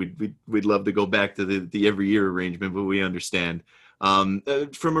locally, we'd love to go back to the every year arrangement, but we understand. From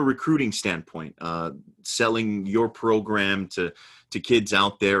a recruiting standpoint, selling your program to kids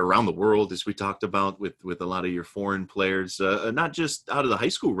out there around the world, as we talked about with a lot of your foreign players, not just out of the high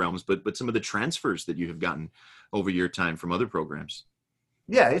school realms, but some of the transfers that you have gotten over your time from other programs.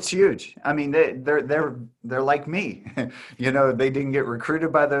 Yeah, it's huge. I mean, they're like me. You know, they didn't get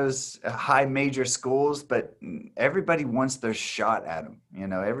recruited by those high major schools, but everybody wants their shot at them. You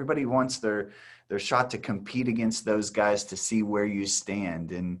know, everybody wants their shot to compete against those guys to see where you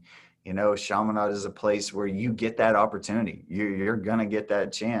stand. And, you know, Chaminade is a place where you get that opportunity. You're gonna get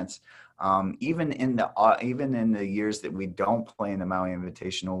that chance. Even in the years that we don't play in the Maui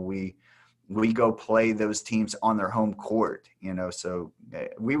Invitational, we go play those teams on their home court, you know. So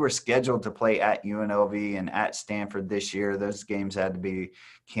we were scheduled to play at UNLV and at Stanford this year. Those games had to be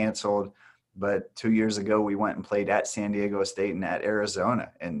canceled. But 2 years ago, we went and played at San Diego State and at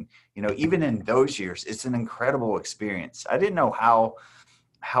Arizona. And, you know, even in those years, it's an incredible experience. I didn't know how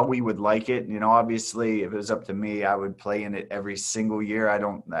we would like it. You know, obviously, if it was up to me, I would play in it every single year.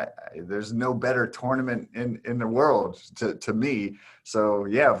 There's no better tournament in the world to me. So,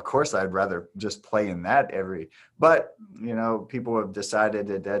 yeah, of course, I'd rather just play in that but, you know, people have decided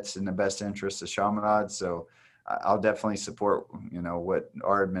that that's in the best interest of Chaminade. So I'll definitely support, what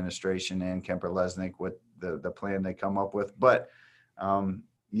our administration and Kemper Lesnick, what the plan they come up with. But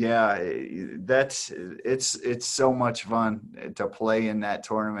yeah, it's so much fun to play in that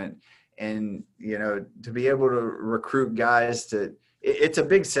tournament, and to be able to recruit guys it's a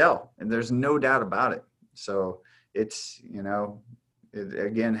big sell, and there's no doubt about it. So it's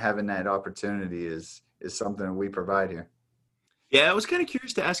again, having that opportunity is something that we provide here. Yeah, I was kind of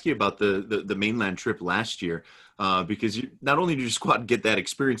curious to ask you about the mainland trip last year, because not only did your squad get that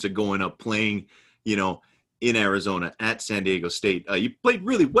experience of going up playing, in Arizona at San Diego State, you played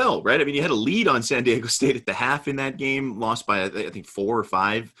really well, right? I mean, you had a lead on San Diego State at the half in that game, lost by I think 4 or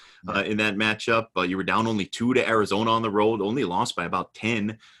 5 in that matchup. You were down only 2 to Arizona on the road, only lost by about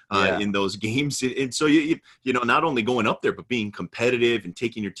 10 in those games. And so you not only going up there, but being competitive and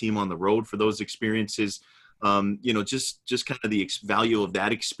taking your team on the road for those experiences. Just kind of the value of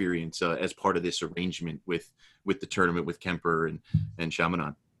that experience as part of this arrangement with the tournament with Kemper and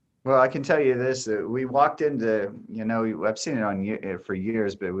Chaminade. Well, I can tell you this: we walked into, I've seen it for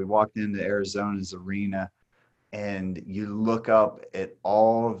years, but we walked into Arizona's arena, and you look up at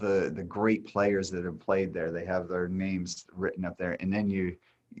all the great players that have played there. They have their names written up there, and then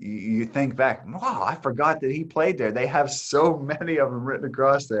you think back, wow, I forgot that he played there. They have so many of them written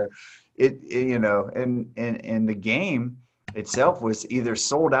across there. And the game itself was either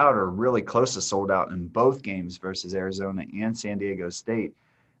sold out or really close to sold out in both games versus Arizona and San Diego State.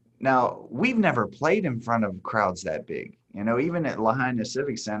 Now, we've never played in front of crowds that big. Even at Lahaina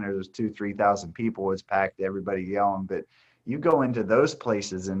Civic Center, there's 2,000-3,000 people. It's packed, everybody yelling. But you go into those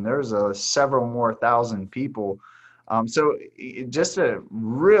places, and there's several more thousand people. So just a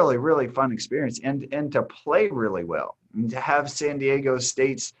really, really fun experience, and to play really well, and to have San Diego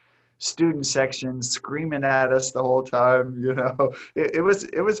State's student section screaming at us the whole time. It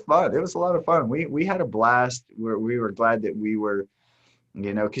was fun. It was a lot of fun. We had a blast. We were glad that we were,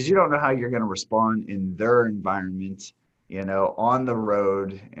 because you don't know how you're going to respond in their environment, on the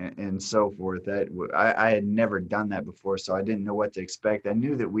road and so forth. That I had never done that before, so I didn't know what to expect. I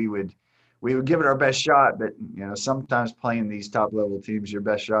knew that we would give it our best shot, but sometimes playing these top level teams, your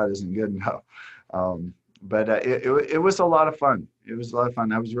best shot isn't good enough. But it was a lot of fun. It was a lot of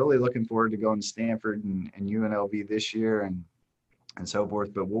fun. I was really looking forward to going to Stanford and UNLV this year and so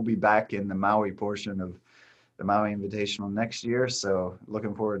forth. But we'll be back in the Maui portion of the Maui Invitational next year. So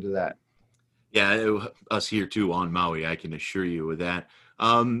looking forward to that. Yeah, us here too on Maui, I can assure you of that.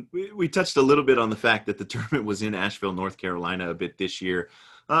 We touched a little bit on the fact that the tournament was in Asheville, North Carolina a bit this year.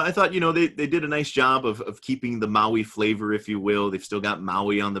 I thought, they did a nice job of keeping the Maui flavor, if you will. They've still got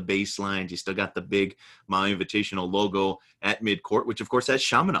Maui on the baselines. You still got the big Maui Invitational logo at midcourt, which of course has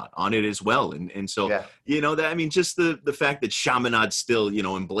Chaminade on it as well. And so, just the fact that Chaminade's still,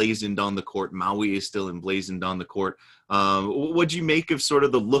 emblazoned on the court, Maui is still emblazoned on the court. What'd you make of sort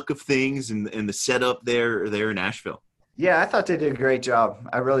of the look of things and the setup there in Asheville? Yeah, I thought they did a great job.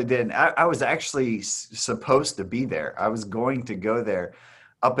 I really did. I was actually supposed to be there. I was going to go there.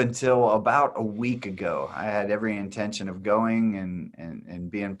 Up until about a week ago, I had every intention of going and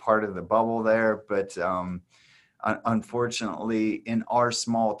being part of the bubble there. But unfortunately, in our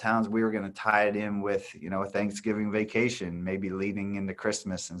small towns, we were going to tie it in with, a Thanksgiving vacation, maybe leading into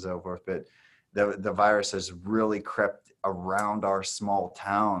Christmas and so forth. But the virus has really crept around our small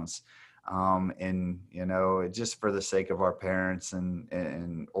towns. And, just for the sake of our parents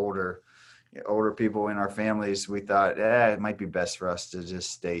and older people in our families, we thought, it might be best for us to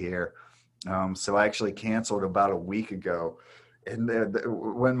just stay here. So I actually canceled about a week ago. And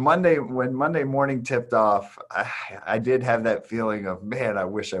when Monday morning tipped off, I did have that feeling of, man, I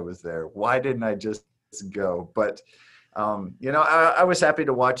wish I was there. Why didn't I just go? But, I was happy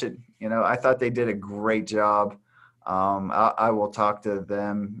to watch it. I thought they did a great job. I will talk to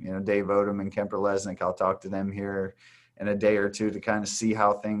them, Dave Odom and Kemper Lesnick. I'll talk to them here in a day or two to kind of see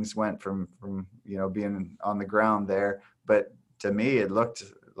how things went from being on the ground there. But to me, it looked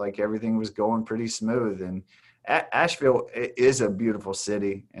like everything was going pretty smooth. And Asheville is a beautiful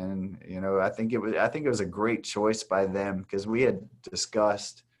city, and I think it was a great choice by them, because we had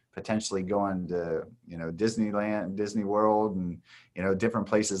discussed potentially going to Disneyland, Disney World, and different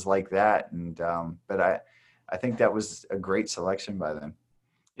places like that. And but I think that was a great selection by them.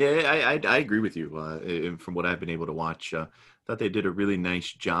 Yeah, I agree with you. From what I've been able to watch, thought they did a really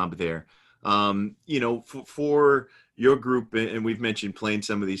nice job there. For your group, and we've mentioned playing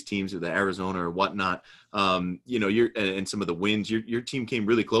some of these teams of the Arizona or whatnot. And some of the wins. Your team came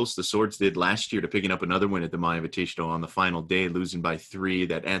really close. The Swords did last year to picking up another win at the Maui Invitational on the final day, losing by 3.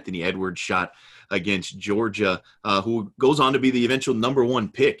 That Anthony Edwards shot against Georgia, who goes on to be the eventual number 1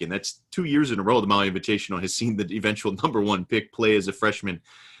 pick, and that's 2 years in a row the Maui Invitational has seen the eventual number 1 pick play as a freshman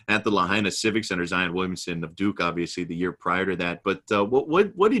at the Lahaina Civic Center. Zion Williamson of Duke, obviously, the year prior to that. But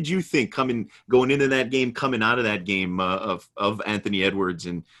what did you think going into that game, coming out of that game of Anthony Edwards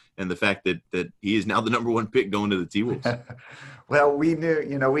and the fact that he is now the number 1 pick going to the T-Wolves? Well, we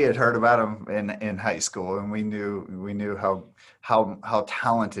knew, we had heard about him in high school, and we knew how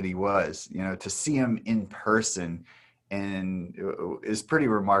talented he was. To see him in person and is pretty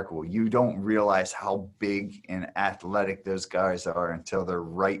remarkable. You don't realize how big and athletic those guys are until they're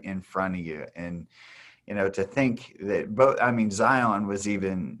right in front of you. And to think that Zion was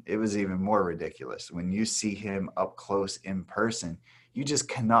even more ridiculous when you see him up close in person. You just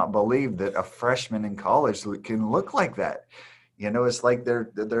cannot believe that a freshman in college can look like that. It's like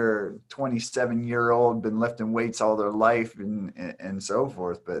they're 27-year-old, been lifting weights all their life and so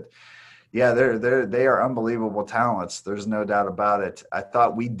forth. But yeah, they are unbelievable talents. There's no doubt about it. I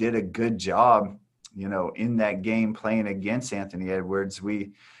thought we did a good job, in that game playing against Anthony Edwards.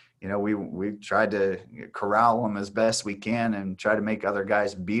 We tried to corral him as best we can and try to make other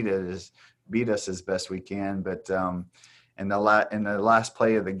guys beat us as best we can. But in the last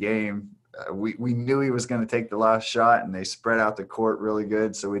play of the game, we knew he was going to take the last shot, and they spread out the court really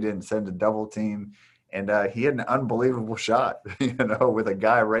good, so we didn't send a double team. And he had an unbelievable shot, with a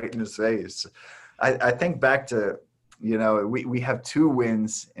guy right in his face. I think back to, we have 2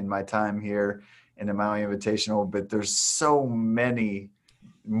 wins in my time here in the Maui Invitational, but there's so many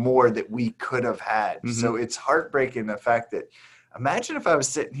more that we could have had. Mm-hmm. So it's heartbreaking, the fact that, imagine if I was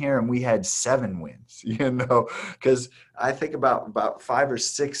sitting here and we had 7 wins, because I think about 5 or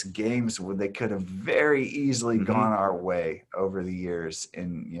 6 games where they could have very easily gone our way over the years,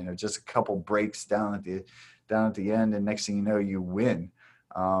 and just a couple breaks down at the end, and next thing you know, you win.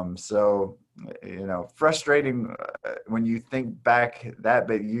 So frustrating when you think back that,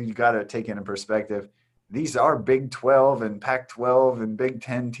 but you got to take into perspective. These are Big 12 and Pac-12 and Big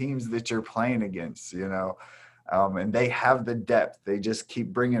 10 teams that you're playing against, and they have the depth. They just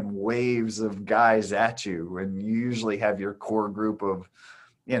keep bringing waves of guys at you. And you usually have your core group of,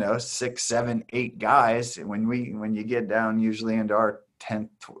 6, 7, 8 guys. And when you get down usually into our 10th,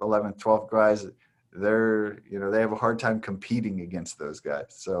 11th, 12th guys, they have a hard time competing against those guys.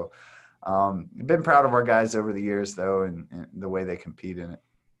 So I've been proud of our guys over the years, though, and the way they compete in it.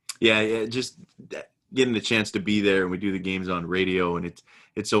 Yeah, just getting the chance to be there, and we do the games on radio, and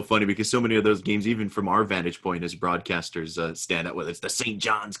it's so funny because so many of those games, even from our vantage point as broadcasters, stand out. Whether it's the St.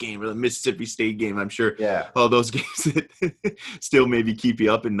 John's game or the Mississippi State game, I'm sure all those games still maybe keep you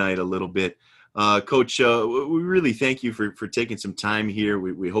up at night a little bit. Coach, we really thank you for taking some time here.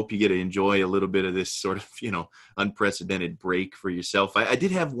 We hope you get to enjoy a little bit of this sort of unprecedented break for yourself. I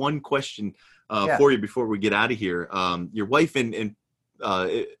did have one question for you before we get out of here. Your wife and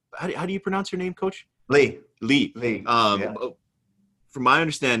how do you pronounce her name, Coach? Lee. From my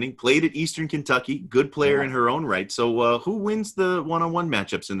understanding, played at Eastern Kentucky, good player in her own right. So who wins the one-on-one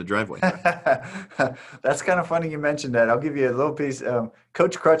matchups in the driveway? That's kind of funny you mentioned that. I'll give you a little piece.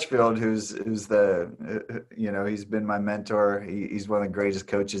 Coach Crutchfield, who's the, he's been my mentor. He's one of the greatest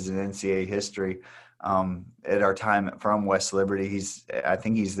coaches in NCAA history. At our time from West Liberty, I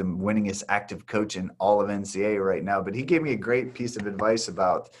think he's the winningest active coach in all of NCAA right now. But he gave me a great piece of advice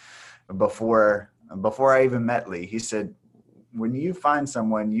about before I even met Lee. He said, when you find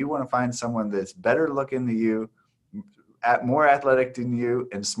someone, you want to find someone that's better looking than you, more athletic than you,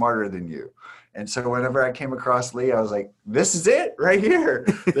 and smarter than you. And so whenever I came across Lee, I was like, this is it right here.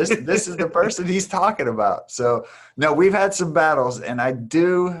 This is the person he's talking about. So no, we've had some battles, and I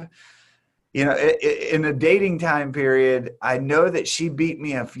do, in a dating time period, I know that she beat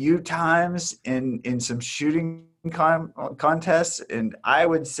me a few times in some shooting contests. And I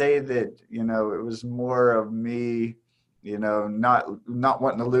would say that, it was more of me, not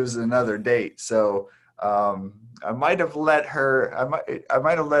wanting to lose another date. So I might have let her,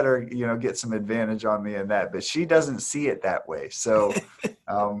 get some advantage on me in that, but she doesn't see it that way. So,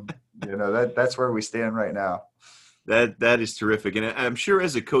 that's where we stand right now. That is terrific. And I'm sure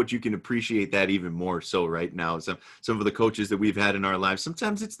as a coach, you can appreciate that even more so right now. Some of the coaches that we've had in our lives,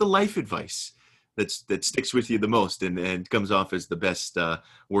 sometimes it's the life advice that sticks with you the most and comes off as the best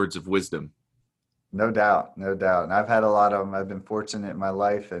words of wisdom. No doubt. And I've had a lot of them. I've been fortunate in my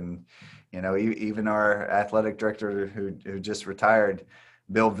life. And, even our athletic director who just retired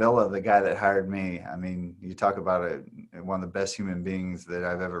Bill Villa, the guy that hired me. I mean, you talk about one of the best human beings that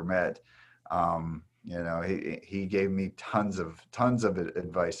I've ever met. He gave me tons of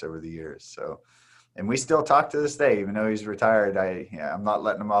advice over the years. So, and we still talk to this day, even though he's retired. I'm not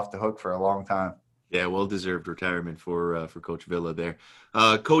letting him off the hook for a long time. Yeah, well-deserved retirement for Coach Villa there.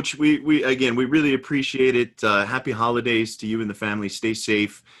 Coach, we really appreciate it. Happy holidays to you and the family. Stay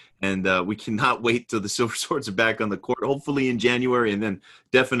safe, and we cannot wait till the Silver Swords are back on the court, hopefully in January, and then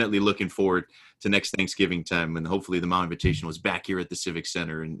definitely looking forward to next Thanksgiving time, and hopefully the Mount Invitational is back here at the Civic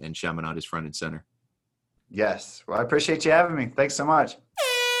Center, and Chaminade is front and center. Yes. Well, I appreciate you having me. Thanks so much.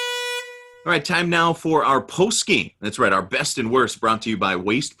 All right, time now for our post-game. That's right, our best and worst, brought to you by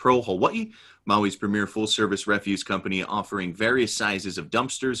Waste Pro Hawaii, Maui's premier full-service refuse company, offering various sizes of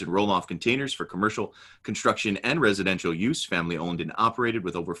dumpsters and roll-off containers for commercial, construction, and residential use. Family-owned and operated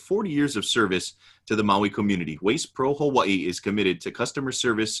with over 40 years of service to the Maui community. Waste Pro Hawaii is committed to customer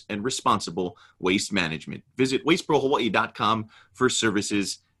service and responsible waste management. Visit wasteprohawaii.com for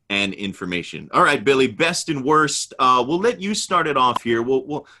services and information. All right, Billy, best and worst. We'll let you start it off here.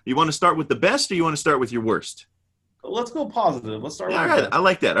 You want to start with the best, or you want to start with your worst? Let's go positive. Let's start with all right, I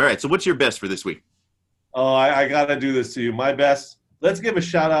like that. All right, so what's your best for this week? Oh, I got to do this to you. My best. Let's give a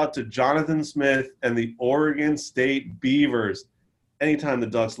shout out to Jonathan Smith and the Oregon State Beavers. Anytime the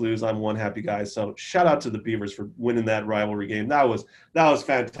Ducks lose, I'm one happy guy. So shout out to the Beavers for winning that rivalry game. That was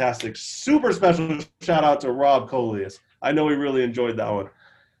fantastic. Super special shout out to Rob Coleus. I know he really enjoyed that one.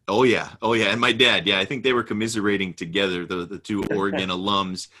 Oh yeah, and my dad. Yeah, I think they were commiserating together, the two Oregon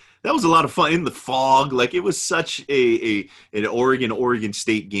alums. That was a lot of fun in the fog. Like, it was such an Oregon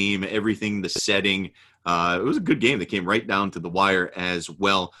State game. Everything, the setting. It was a good game that came right down to the wire as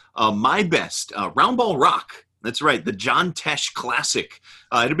well. My best, Round Ball Rock. That's right, the John Tesh Classic.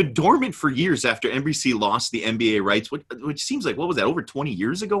 It had been dormant for years after NBC lost the NBA rights, which seems like, what was that, over 20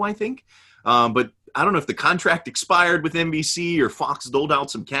 years ago, I think? But I don't know if the contract expired with NBC or Fox doled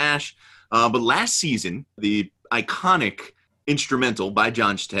out some cash. But last season, the iconic instrumental by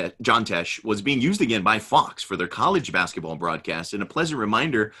John Tesh was being used again by Fox for their college basketball broadcast. And a pleasant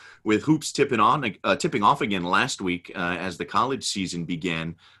reminder, with hoops tipping off again last week as the college season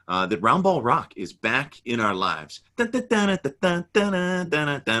began, that Round Ball Rock is back in our lives.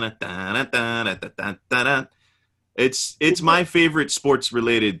 It's my favorite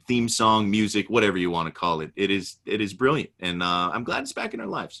sports-related theme song, music, whatever you want to call it. It is brilliant, and I'm glad it's back in our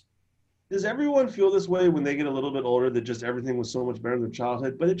lives. Does everyone feel this way when they get a little bit older, that just everything was so much better in their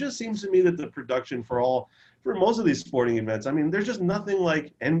childhood? But it just seems to me that the production for most of these sporting events, I mean, there's just nothing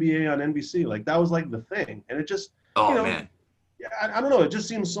like NBA on NBC. Like, that was like the thing. And it just, man. Yeah, I don't know. It just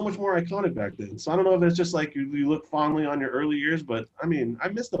seems so much more iconic back then. So I don't know if it's just like you look fondly on your early years, but I mean, I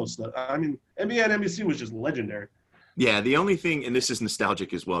miss those stuff. I mean, NBA and NBC was just legendary. Yeah, the only thing, and this is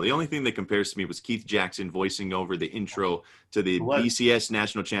nostalgic as well, the only thing that compares to me was Keith Jackson voicing over the intro to the BCS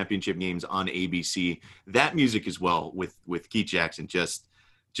National Championship games on ABC. That music as well with Keith Jackson, just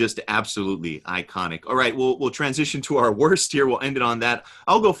absolutely iconic. All right, we'll transition to our worst here. We'll end it on that.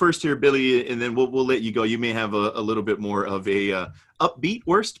 I'll go first here, Billy, and then we'll let you go. You may have a little bit more of a upbeat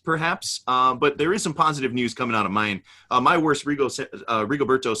worst, perhaps, but there is some positive news coming out of mine. My worst,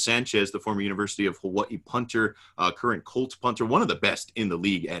 Rigoberto Sanchez, the former University of Hawaii punter, current Colts punter, one of the best in the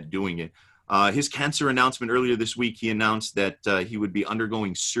league at doing it. His cancer announcement earlier this week, he announced that he would be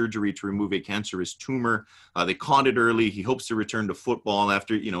undergoing surgery to remove a cancerous tumor. They caught it early. He hopes to return to football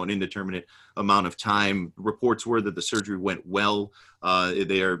after, an indeterminate amount of time. Reports were that the surgery went well.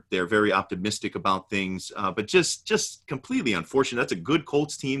 They are very optimistic about things, but just completely unfortunate. That's a good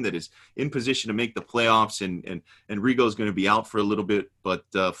Colts team that is in position to make the playoffs, and Rigo is going to be out for a little bit, but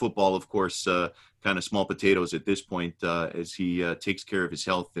football, of course, kind of small potatoes at this point as he takes care of his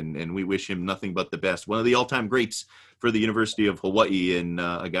health, and we wish him nothing but the best. One of the all-time greats for the University of Hawaii, and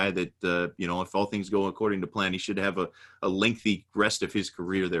a guy that, if all things go according to plan, he should have a lengthy rest of his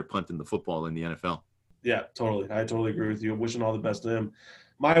career there punting the football in the NFL. Yeah, totally. I totally agree with you. Wishing all the best to him.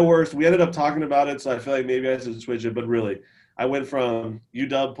 My worst, we ended up talking about it, so I feel like maybe I should switch it, but really, I went from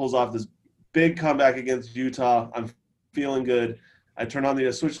UW pulls off this big comeback against Utah. I'm feeling good. I turn on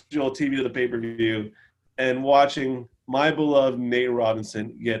switch the old TV to the pay-per-view, and watching my beloved Nate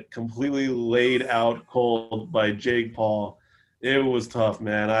Robinson get completely laid out cold by Jake Paul. It was tough,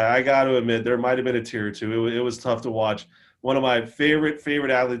 man. I got to admit, there might have been a tear or two. It was tough to watch one of my favorite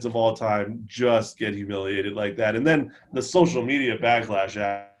athletes of all time just get humiliated like that. And then the social media backlash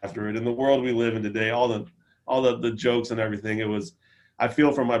after it, in the world we live in today, all the jokes and everything. I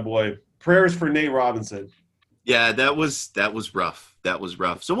feel for my boy. Prayers for Nate Robinson. Yeah, that was rough. That was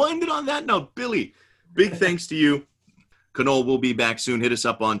rough. So we'll end it on that note. Billy, big thanks to you Kanoa will be back soon. Hit us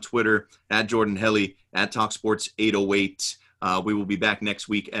up on Twitter at Jordan Helly, at TalkSports808. We will be back next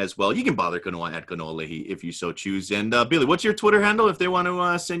week as well. You can bother Kanoa at Kanoa Leahy if you so choose. And Billy, what's your Twitter handle if they want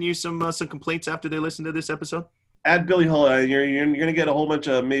to send you some complaints after they listen to this episode? At Billy Hull, you're going to get a whole bunch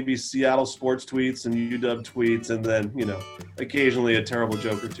of maybe Seattle sports tweets and UW tweets, and then, occasionally a terrible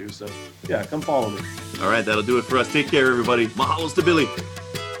joke or two. So, yeah, come follow me. All right, that'll do it for us. Take care, everybody. Mahalos to Billy.